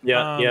here.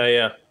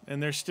 Yeah.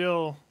 And they're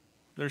still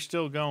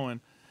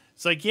going.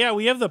 It's like, yeah,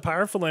 we have the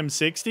powerful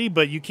M60,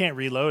 but you can't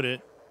reload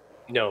it.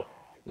 No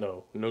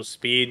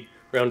speed.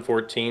 Round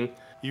 14.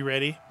 You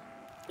ready?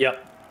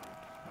 Yep.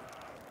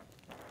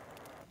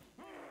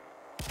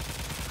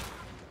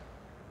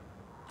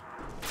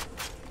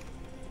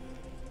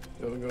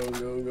 Go.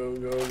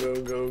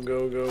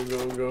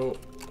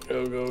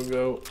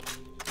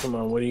 Come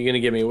on, what are you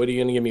gonna give me?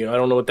 I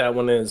don't know what that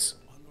one is.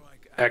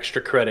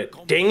 Extra credit.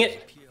 Dang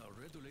it!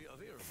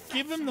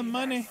 Give him the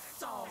money,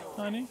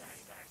 honey.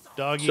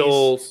 Doggies.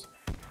 Souls.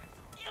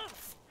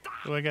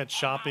 Oh, I got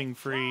shopping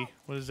free.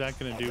 What is that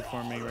gonna do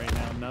for me right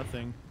now?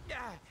 Nothing.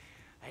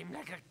 I'm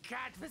like a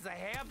cat with a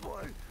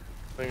hairball.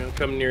 I'm gonna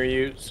come near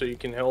you so you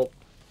can help.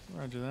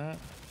 Roger that.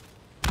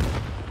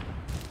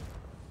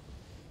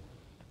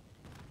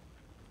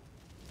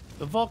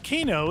 The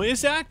volcano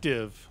is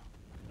active.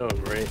 Oh,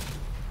 great.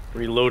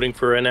 Reloading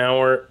for an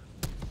hour.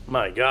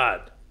 My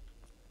God.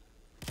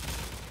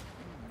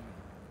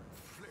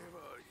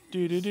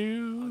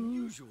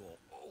 Do-do-do.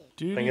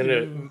 I'm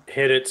gonna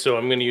hit it, so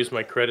I'm gonna use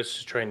my credits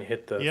to try and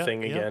hit the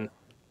thing again.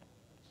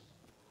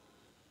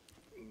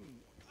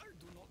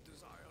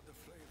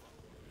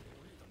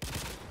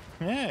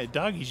 Yeah,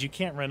 doggies, you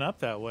can't run up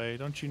that way.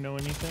 Don't you know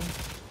anything?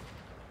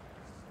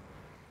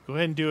 Go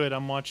ahead and do it.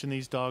 I'm watching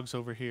these dogs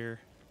over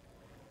here.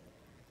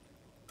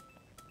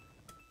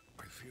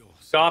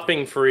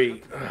 Stopping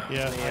free.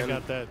 Yeah, man. I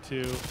got that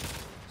too.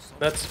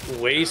 That's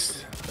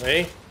waste,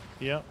 eh?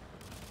 Yep.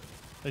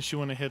 Unless you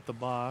want to hit the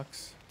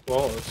box.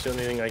 Well, that's the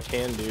only thing I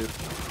can do.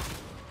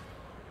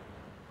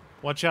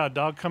 Watch out,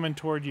 dog coming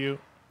toward you.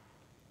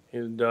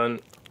 He's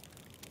done.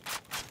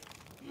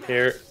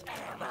 Here.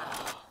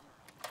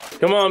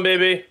 Come on,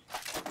 baby.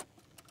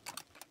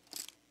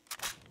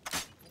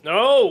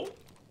 No!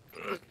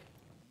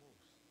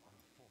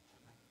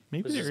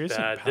 Maybe this there is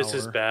isn't bad. power. This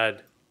is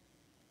bad.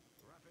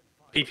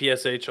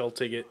 PPSH, I'll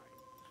take it.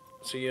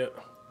 See ya.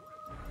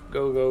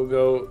 Go, go,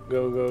 go,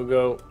 go, go,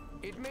 go.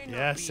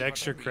 Yes,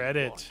 extra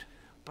credit.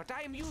 But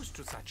I am used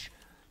to such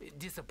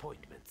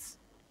disappointments.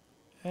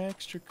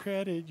 Extra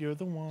credit, you're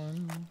the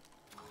one.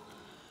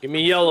 Give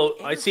me yellow.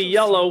 I see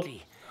yellow.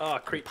 Ah,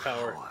 creep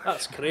power.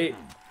 That's great.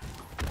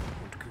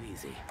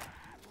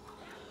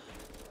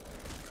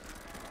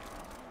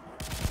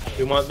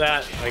 We want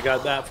that. I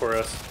got that for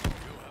us.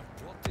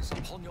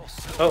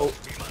 Oh.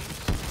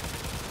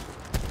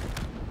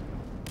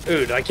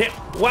 Dude, I can't.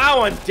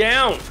 Wow, I'm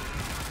down.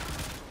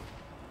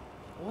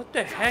 What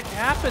the heck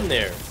happened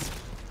there?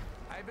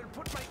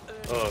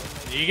 Oh,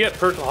 did you get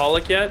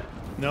Perkaholic yet?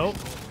 Nope.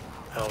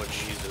 Oh,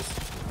 Jesus.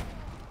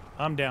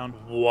 I'm down.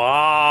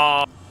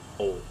 Wow.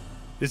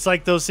 It's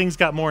like those things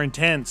got more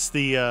intense.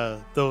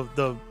 The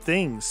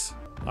things.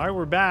 All right,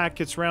 we're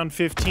back. It's round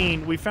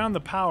 15. We found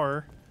the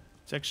power.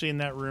 It's actually in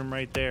that room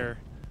right there.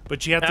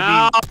 But you have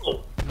to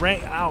be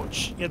rank.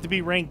 Ouch! You have to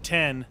be rank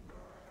 10,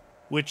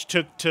 which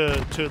took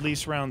to at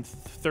least round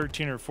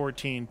 13 or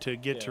 14 to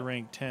get to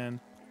rank 10.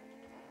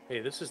 Hey,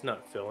 this is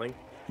not filling.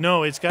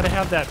 No, it's got to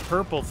have that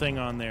purple thing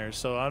on there.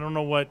 So I don't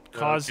know what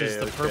causes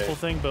the purple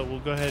thing, but we'll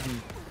go ahead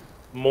and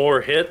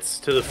more hits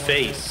to the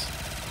face.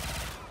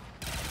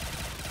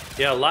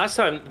 Yeah, last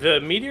time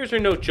the meteors are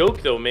no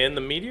joke though, man.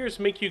 The meteors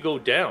make you go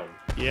down.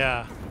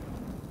 Yeah.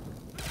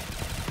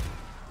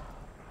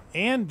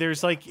 And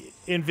there's like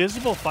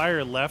invisible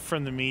fire left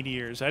from the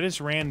meteors. I just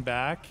ran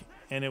back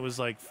and it was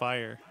like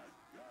fire.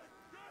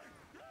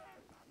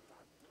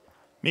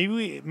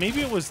 Maybe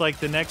it was like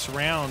the next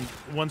round.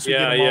 Once we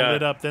get them all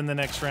lit up, then the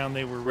next round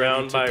they were ready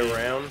round by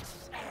round.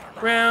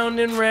 Round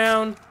and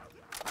round.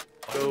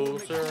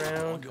 Goes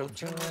around.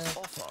 Goes around.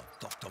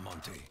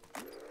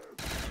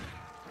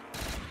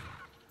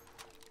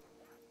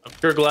 I'm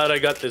sure glad I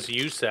got this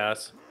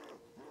USAS.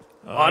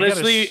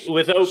 Honestly,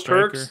 without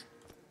perks,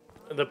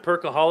 the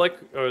Perkaholic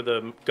or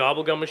the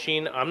Gobblegum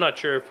machine, I'm not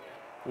sure if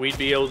we'd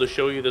be able to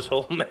show you this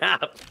whole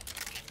map.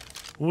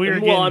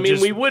 Well, I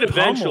mean, we would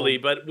eventually,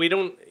 but we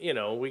don't. You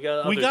know, we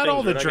got. We got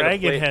all the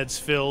dragon heads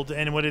filled,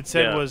 and what it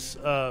said was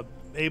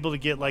able to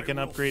get like an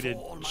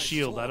upgraded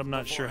shield. I'm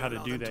not sure how to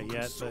do that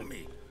yet, but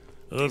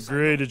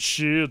upgraded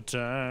shield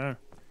time.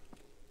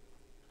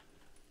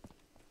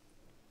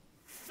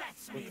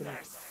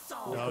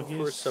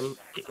 Doggies.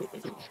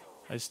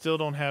 I still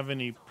don't have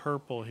any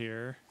purple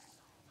here.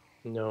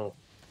 No.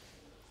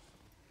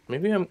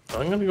 Maybe I'm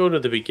gonna go to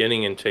the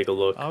beginning and take a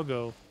look. I'll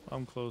go.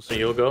 I'm close. So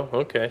you'll go?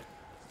 Okay.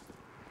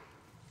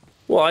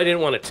 Well, I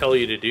didn't want to tell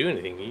you to do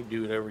anything. You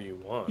do whatever you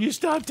want. You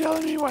stop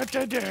telling me what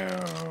to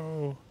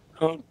do.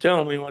 Don't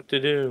tell me what to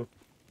do.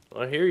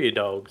 I hear you,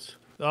 dogs.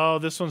 Oh,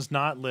 this one's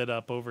not lit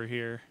up over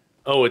here.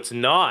 Oh, it's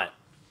not?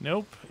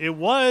 Nope. It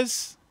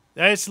was.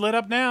 It's lit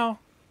up now.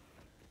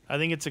 I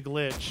think it's a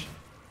glitch.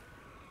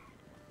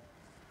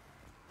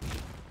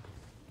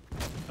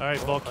 All right,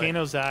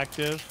 volcano's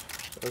active.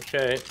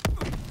 Okay.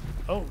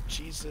 Oh,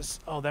 Jesus.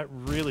 Oh, that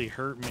really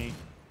hurt me.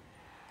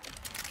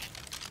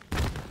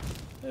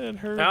 It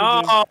hurt.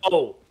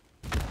 Oh!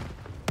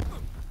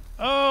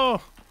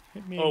 Oh!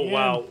 Hit me again.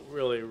 Wow.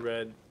 Really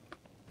red.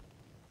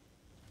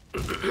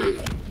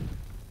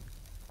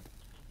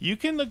 You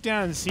can look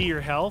down and see your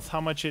health,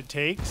 how much it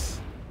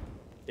takes.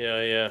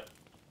 Yeah.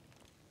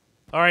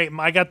 All right,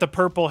 I got the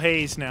purple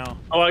haze now.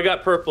 Oh, I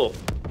got purple.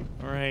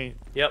 All right.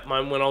 Yep,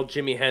 mine went all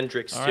Jimi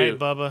Hendrix, too. All right,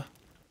 Bubba.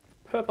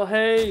 Purple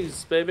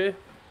haze, baby.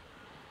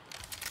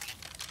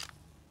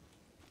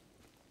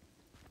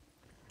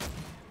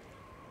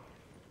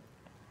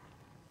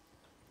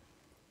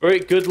 All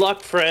right, good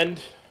luck,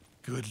 friend.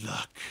 Good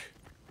luck.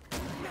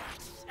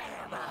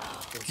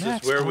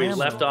 This is where we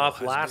left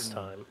off last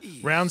time.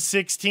 Round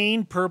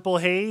 16, purple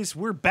haze.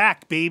 We're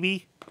back,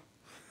 baby.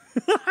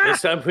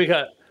 This time we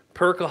got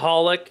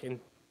Perkaholic and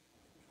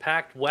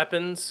packed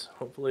weapons.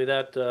 Hopefully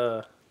that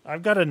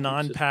I've got a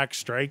non-pack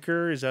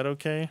striker. Is that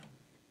okay?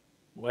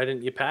 Why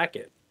didn't you pack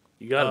it?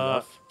 You got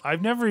enough.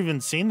 I've never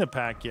even seen the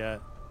pack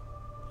yet.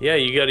 Yeah,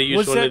 you got to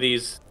use one of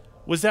these.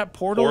 Was that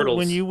portals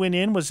when you went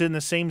in? Was it in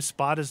the same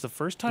spot as the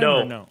first time?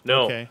 Or no.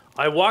 Okay.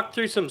 I walked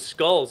through some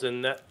skulls,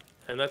 and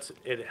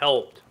it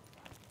helped.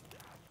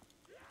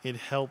 It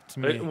helped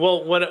me.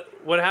 Well,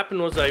 what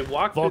happened was I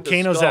walked through the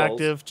skulls. Volcano's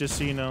active, just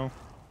so you know.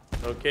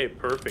 Okay,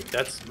 perfect.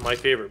 That's my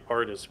favorite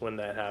part is when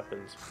that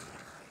happens.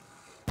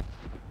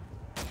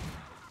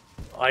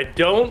 I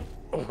don't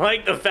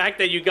like the fact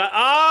that you got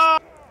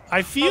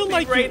I feel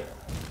like you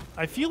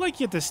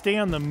have to stay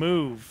on the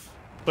move,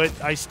 but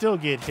I still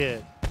get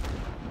hit.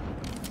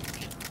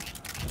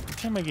 Every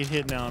time I get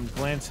hit now, I'm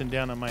glancing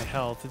down at my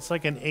health. It's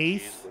like an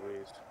eighth,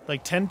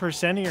 like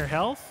 10% of your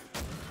health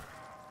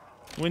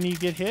when you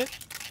get hit.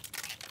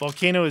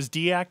 Volcano is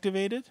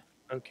deactivated.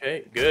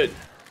 Okay, good.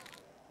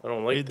 I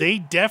don't like They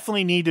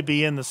definitely need to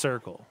be in the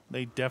circle.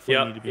 They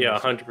definitely need to be in the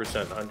circle.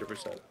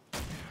 100%.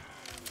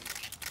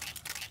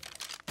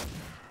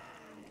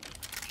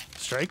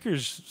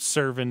 Striker's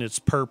serving its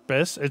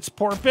purpose. Its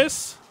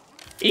porpoise.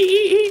 There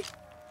you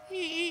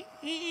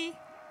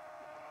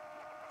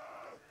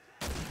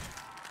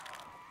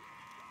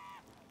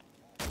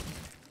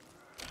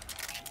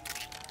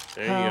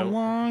How go.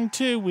 long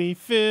till we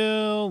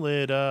fill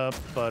it up,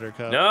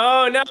 Buttercup?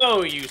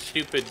 No, you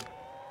stupid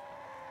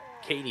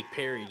Katy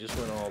Perry just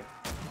went all.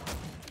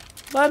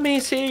 Let me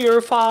see your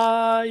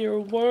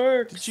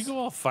fireworks. Did you go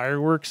all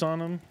fireworks on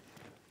them?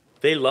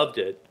 They loved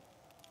it.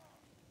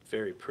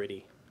 Very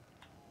pretty.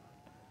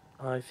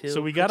 I feel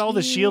so we got all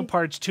the shield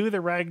parts, 2 of the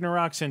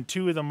Ragnaroks and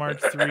 2 of the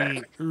Mark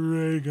III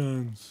ray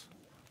guns.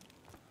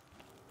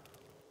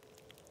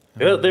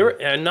 Yeah, they were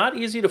not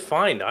easy to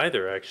find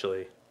either,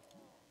 actually.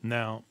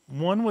 No.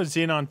 One was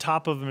in on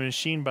top of a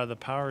machine by the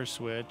power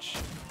switch.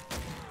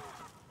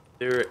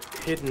 They're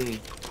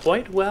hidden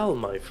quite well,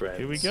 my friends.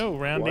 Here we go,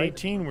 round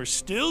 18. We're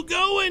still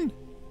going.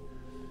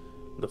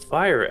 The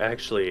fire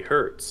actually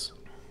hurts.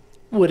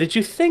 What did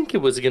you think it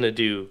was going to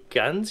do,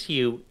 guns,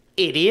 you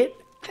idiot?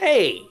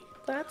 Hey,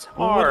 that's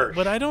hard.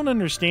 What I don't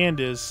understand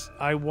is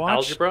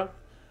Algebra?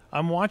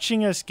 I'm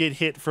watching us get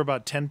hit for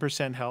about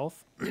 10%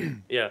 health.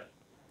 Yeah.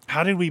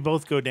 How did we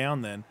both go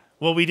down then?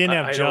 Well, we didn't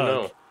have Jug, don't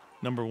know.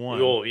 number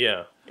 1. Oh,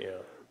 yeah.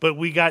 But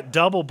we got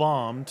double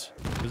bombed.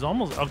 It was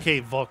almost... Okay,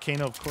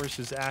 Volcano, of course,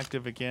 is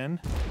active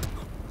again.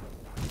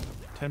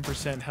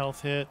 10%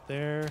 health hit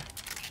there.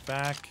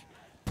 Back.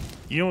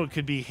 You know what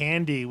could be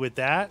handy with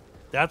that?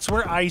 That's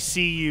where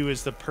ICU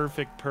is the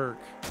perfect perk.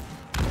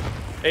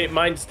 Hey,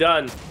 mine's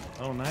done.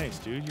 Oh, nice,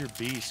 dude. You're a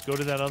beast. Go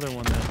to that other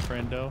one then,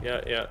 friendo.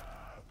 Yeah.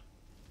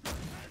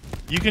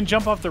 You can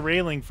jump off the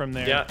railing from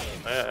there.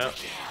 Yeah.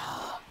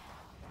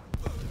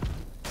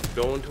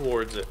 Going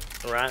towards it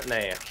right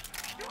now.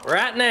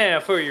 Right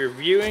now for your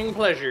viewing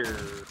pleasure.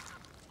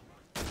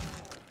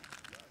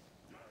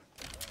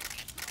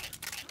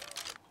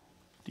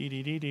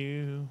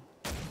 Dee-dee-dee-doo.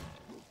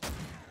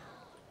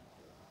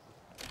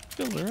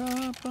 Fill her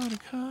up,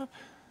 Buttercup.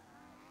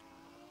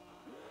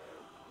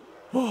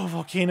 Oh,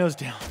 Volcano's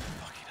down.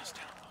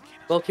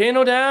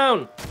 Volcano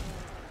down.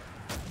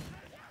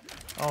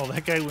 Oh,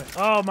 that guy went...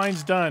 Oh,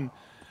 mine's done.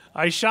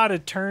 I shot a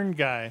turn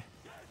guy.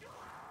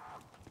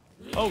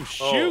 Oh,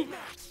 shoot.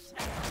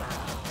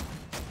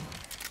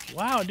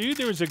 Wow, dude,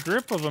 there was a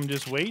grip of them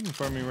just waiting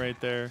for me right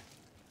there.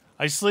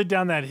 I slid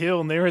down that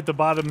hill, and they were at the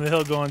bottom of the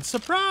hill going,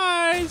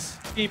 surprise!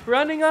 Keep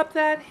running up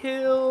that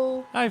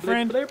hill. Hi,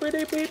 friend. Blip.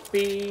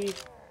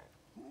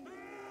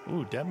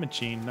 Ooh, Death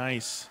Machine,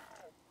 nice.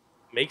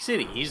 Makes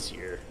it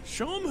easier.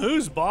 Show him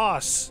who's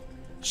boss.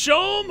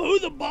 Show him who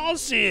the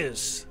boss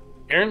is.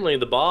 Apparently,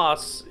 the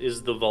boss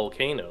is the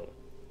volcano.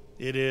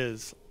 It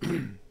is.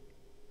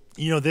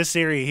 You know, this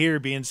area here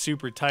being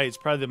super tight is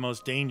probably the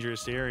most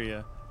dangerous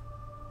area.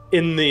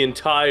 In the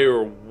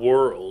entire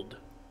world.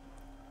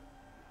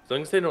 As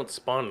long as they don't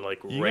spawn, like,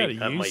 right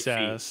at my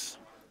feet.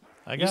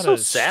 I got so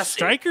sassy.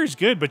 Striker's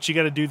good, but you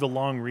got to do the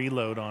long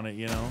reload on it,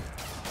 you know?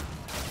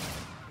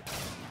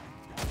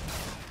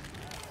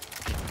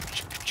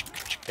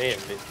 Man,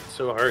 it's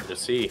so hard to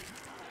see.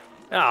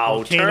 Oh,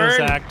 Volcano's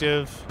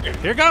active.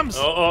 Here comes!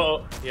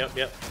 Oh.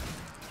 Yep.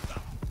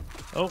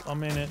 Oh,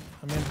 I'm in it.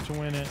 I'm in it to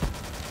win it.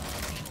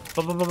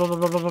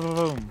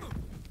 Boom.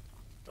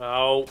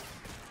 Oh.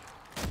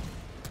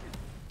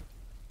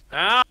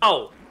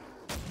 Ow!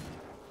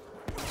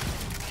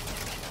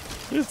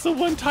 It's the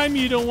one time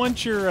you don't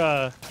want your,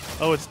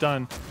 Oh, it's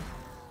done.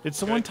 It's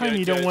the one time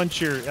you don't want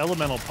your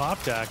elemental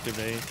pop to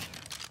activate.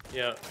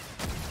 Yeah.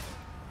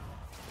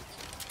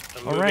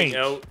 All right.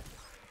 Out.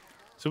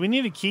 So we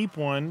need to keep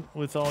one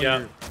with all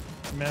your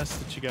mess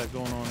that you got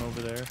going on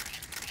over there.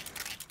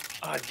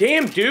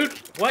 Damn, dude.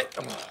 What?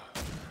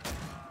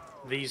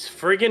 These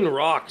friggin'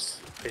 rocks.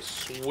 I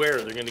swear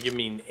they're going to give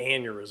me an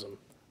aneurysm.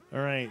 All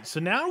right. So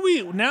now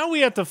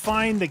we have to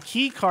find the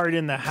key card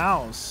in the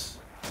house.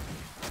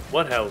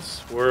 What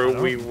house? Where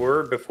we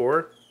were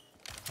before?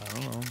 I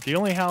don't know. The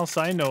only house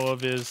I know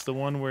of is the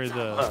one where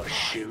the... Oh,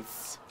 shoot.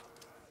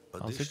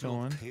 How's it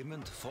going?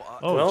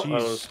 Oh, well, I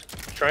was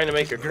trying to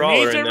make a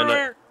crawler and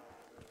then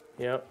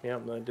Yep,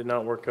 that did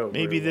not work out.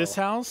 Maybe very this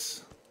well.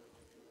 house?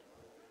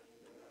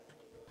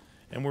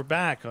 And we're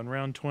back on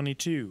round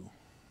 22.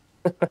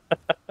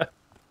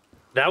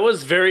 That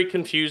was very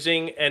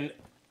confusing, and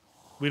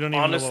we don't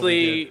even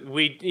honestly, know what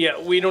we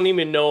did. we don't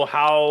even know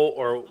how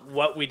or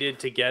what we did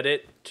to get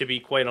it, to be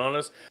quite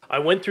honest. I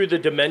went through the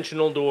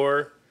dimensional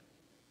door.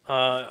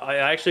 I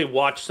actually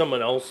watched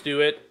someone else do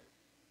it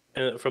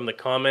from the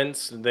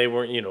comments. They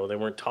weren't, they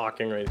weren't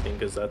talking or anything,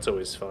 because that's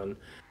always fun.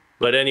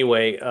 But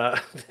anyway,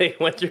 they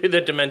went through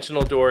the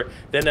dimensional door.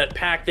 Then at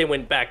PAC, they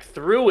went back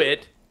through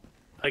it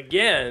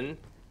again,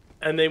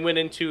 and they went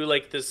into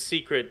like this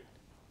secret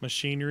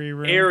machinery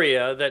room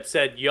area that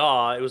said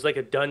 "YAW." It was like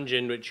a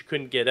dungeon which you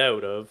couldn't get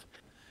out of.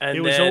 And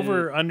it was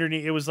over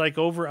underneath. It was like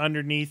over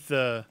underneath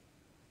the.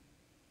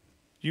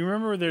 Do you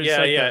remember? There's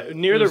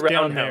near the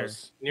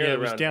roundhouse. It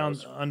was down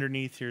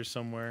underneath here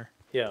somewhere.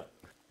 Yeah.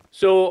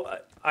 So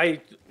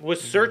I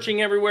was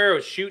searching everywhere. I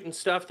was shooting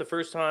stuff the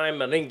first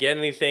time. I didn't get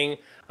anything.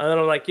 And then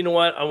I'm like, you know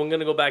what? I'm going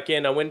to go back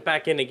in. I went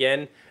back in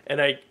again,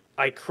 and I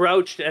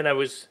crouched, and I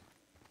was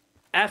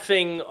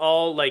effing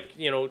all, like,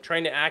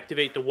 trying to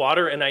activate the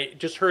water, and I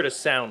just heard a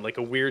sound, like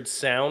a weird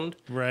sound.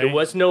 Right. There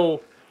was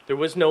no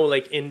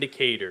like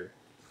indicator.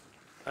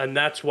 And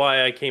that's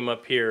why I came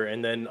up here,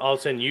 and then all of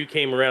a sudden you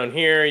came around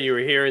here, you were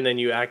here, and then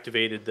you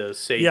activated the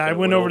safe. Yeah, I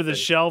went over to the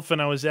shelf,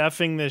 and I was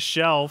effing this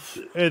shelf,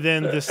 and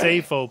then the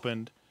safe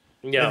opened.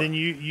 Yeah. And then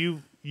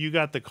you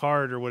got the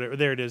card or whatever.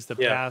 There it is, the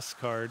pass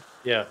card.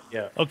 Yeah.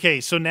 Okay,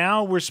 so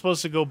now we're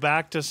supposed to go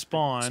back to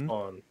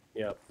spawn.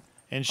 Yeah.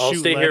 And shoot I'll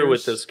stay letters. here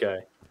with this guy.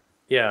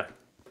 Yeah.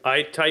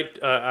 I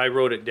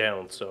wrote it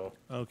down, so.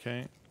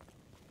 Okay.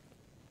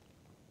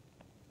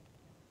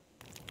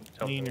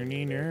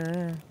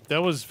 Neener.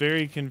 That was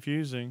very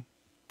confusing.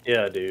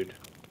 Yeah, dude.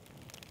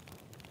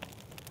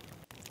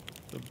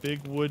 The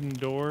big wooden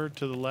door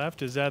to the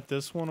left, is that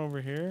this one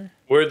over here?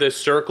 Where the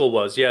circle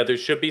was. Yeah, there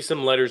should be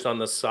some letters on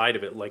the side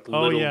of it, like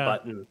little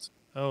buttons.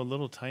 Oh,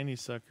 little tiny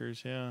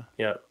suckers, yeah.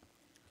 Yeah.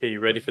 Okay,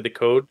 you ready for the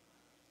code?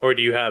 Or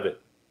do you have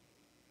it?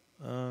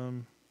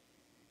 I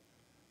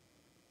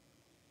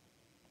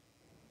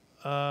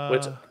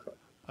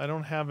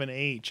don't have an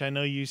H. I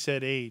know you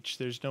said H.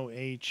 There's no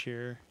H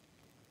here.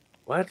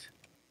 What?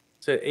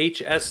 It's a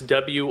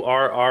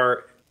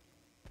HSWRRH.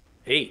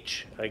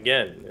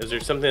 Again, is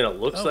there something that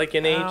looks like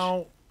an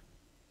H?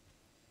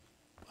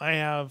 I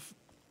have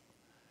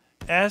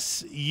SUWWYZ.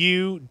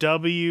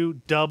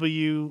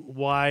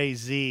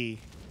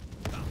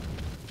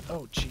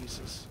 Oh,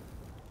 Jesus.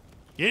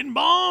 Getting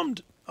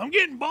bombed. I'm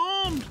getting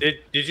bombed.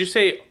 Did you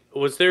say,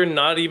 was there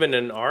not even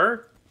an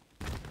R?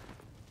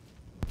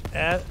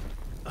 Oh,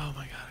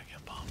 my God, I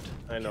get bombed.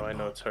 I know,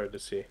 it's hard to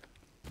see.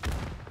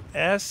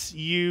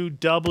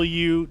 SUWWYZ.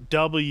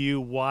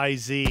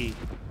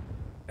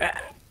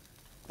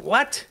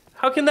 What?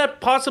 How can that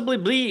possibly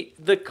be?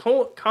 The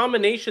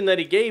combination that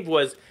he gave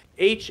was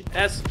HSWRRH.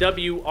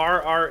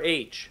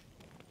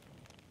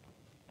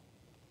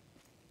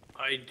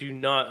 I do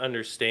not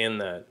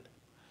understand that.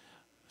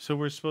 So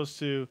we're supposed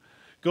to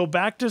go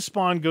back to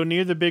spawn, go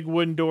near the big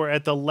wooden door.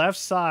 At the left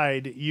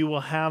side, you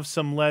will have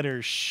some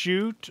letters.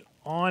 Shoot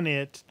on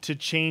it to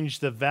change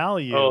the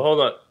value. Oh, hold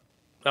on.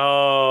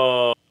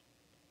 Oh.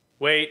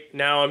 Wait,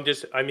 now I'm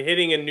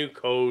hitting a new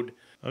code.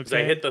 Because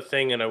I hit the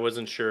thing and I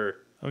wasn't sure.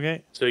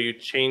 Okay. So you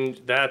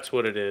change, that's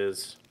what it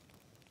is.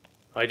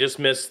 I just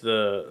missed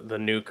the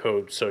new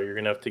code, so you're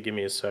going to have to give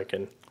me a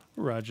second.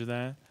 Roger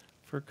that.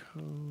 For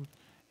code,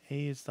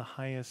 A is the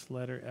highest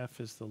letter, F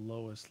is the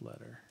lowest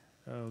letter.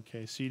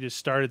 Okay, so you just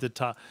start at the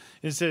top.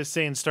 Instead of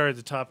saying start at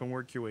the top and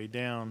work your way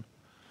down.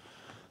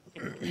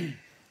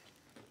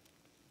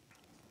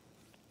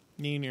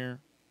 Neener.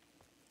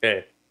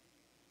 Okay.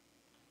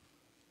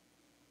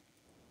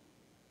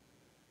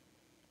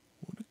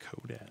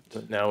 Code at.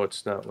 But now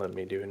it's not letting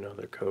me do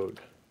another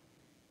code.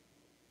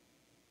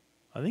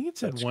 I think it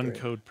said one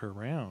code per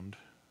round.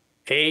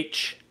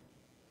 H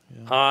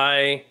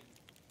I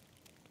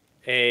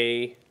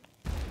A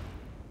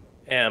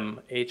M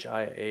H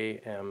I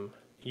A M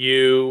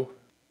U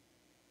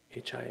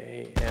H I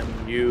A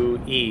M U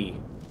E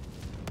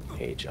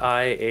H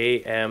I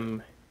A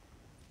M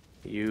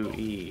U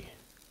E.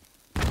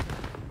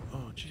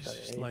 Oh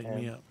Jesus, light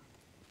me up.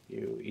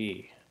 U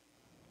E.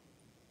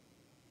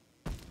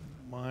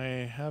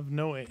 I have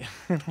no. I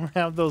don't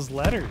have those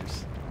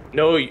letters.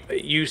 No,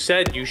 you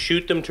said you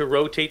shoot them to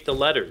rotate the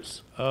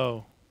letters.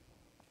 Oh.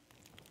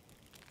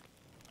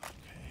 Okay.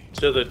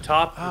 So the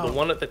top, the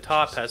one at the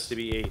top has to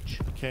be H.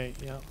 Okay,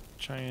 yeah.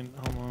 Try and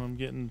hold on. I'm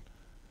getting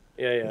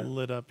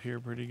lit up here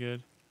pretty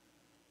good.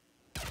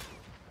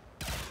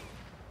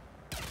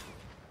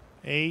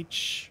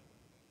 H,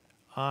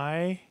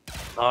 I.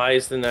 I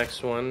is the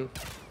next one.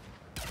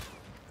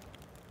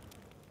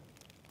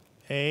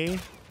 A.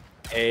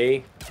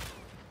 A.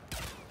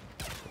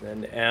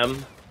 Then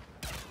M.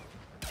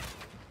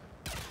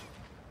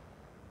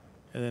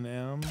 And then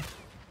M.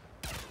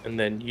 And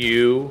then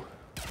U.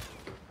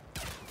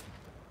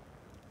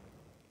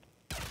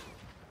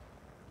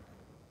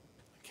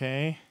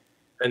 Okay.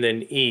 And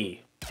then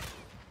E.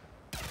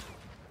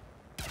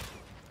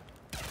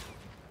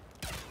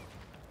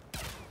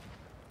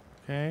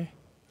 Okay.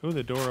 Oh,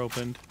 the door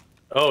opened.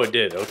 Oh, it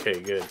did. Okay,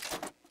 good.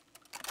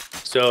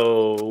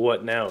 So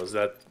what now? Is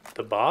that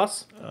the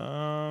boss?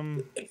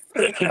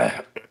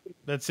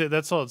 That's it.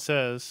 That's all it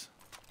says.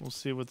 We'll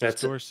see what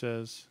this door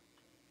says.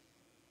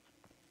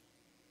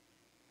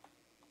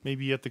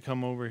 Maybe you have to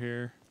come over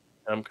here.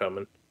 I'm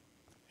coming.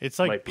 It's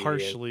like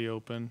partially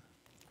open.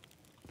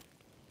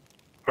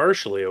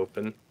 Partially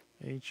open.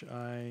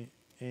 Hiamue.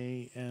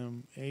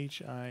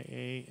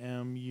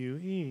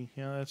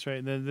 Yeah, that's right.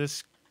 And then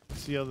this.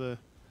 See how the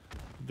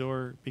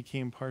door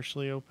became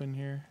partially open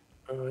here?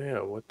 Oh yeah.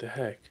 What the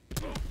heck?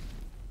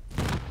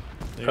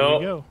 There you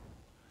go.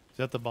 Is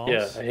that the boss?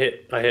 Yeah, I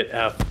hit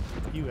F.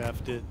 You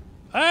F'd it.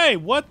 Hey,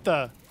 what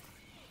the?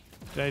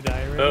 Did I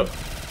die already? Oh.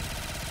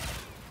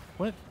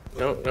 What?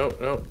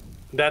 No.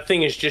 That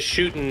thing is just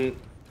shooting.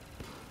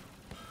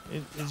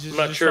 I'm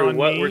not sure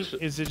what we're.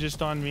 Is it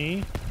just on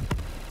me?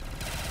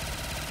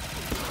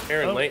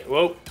 Apparently. Oh.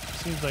 Whoa.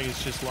 Seems like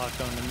it's just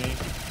locked onto me.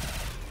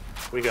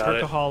 We got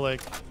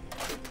Workaholic.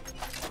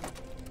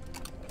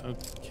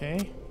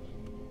 Okay.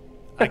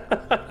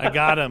 I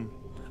got him.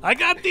 I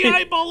got the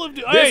eyeball of...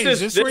 Hey, is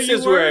this where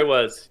you were? Where I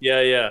was.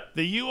 Yeah.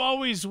 The You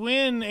Always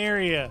Win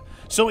area.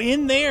 So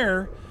in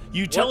there,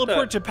 you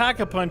teleport to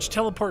Pack-a-Punch,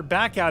 teleport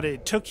back out.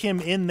 It took him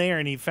in there,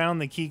 and he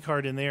found the key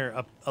card in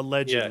there,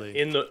 allegedly.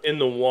 Yeah, in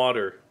the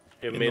water.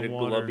 It made a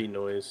glubby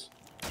noise.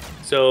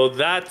 So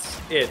that's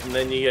it, and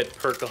then you get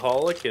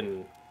Perkaholic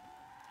and...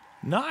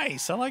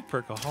 Nice. I like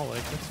Perkaholic.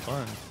 That's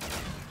fun.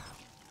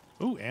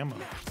 Ooh, ammo.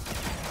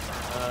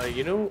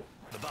 You know...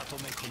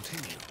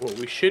 What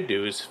we should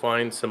do is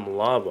find some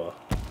lava.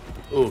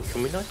 Oh,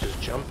 can we not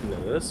just jump into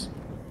this?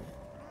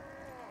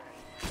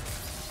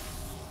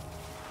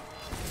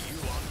 You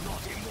are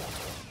not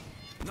immortal.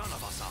 None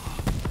of us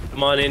are.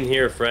 Come on in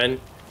here,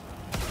 friend.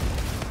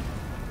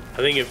 I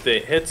think if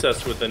it hits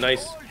us with a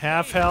nice...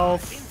 Half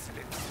health.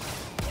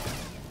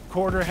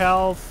 Quarter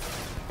health.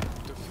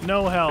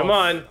 No health.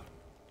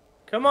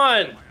 Come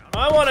on.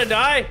 I want to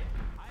die.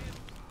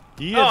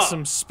 He had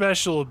some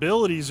special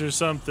abilities or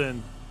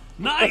something.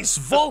 Nice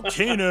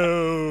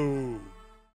volcano!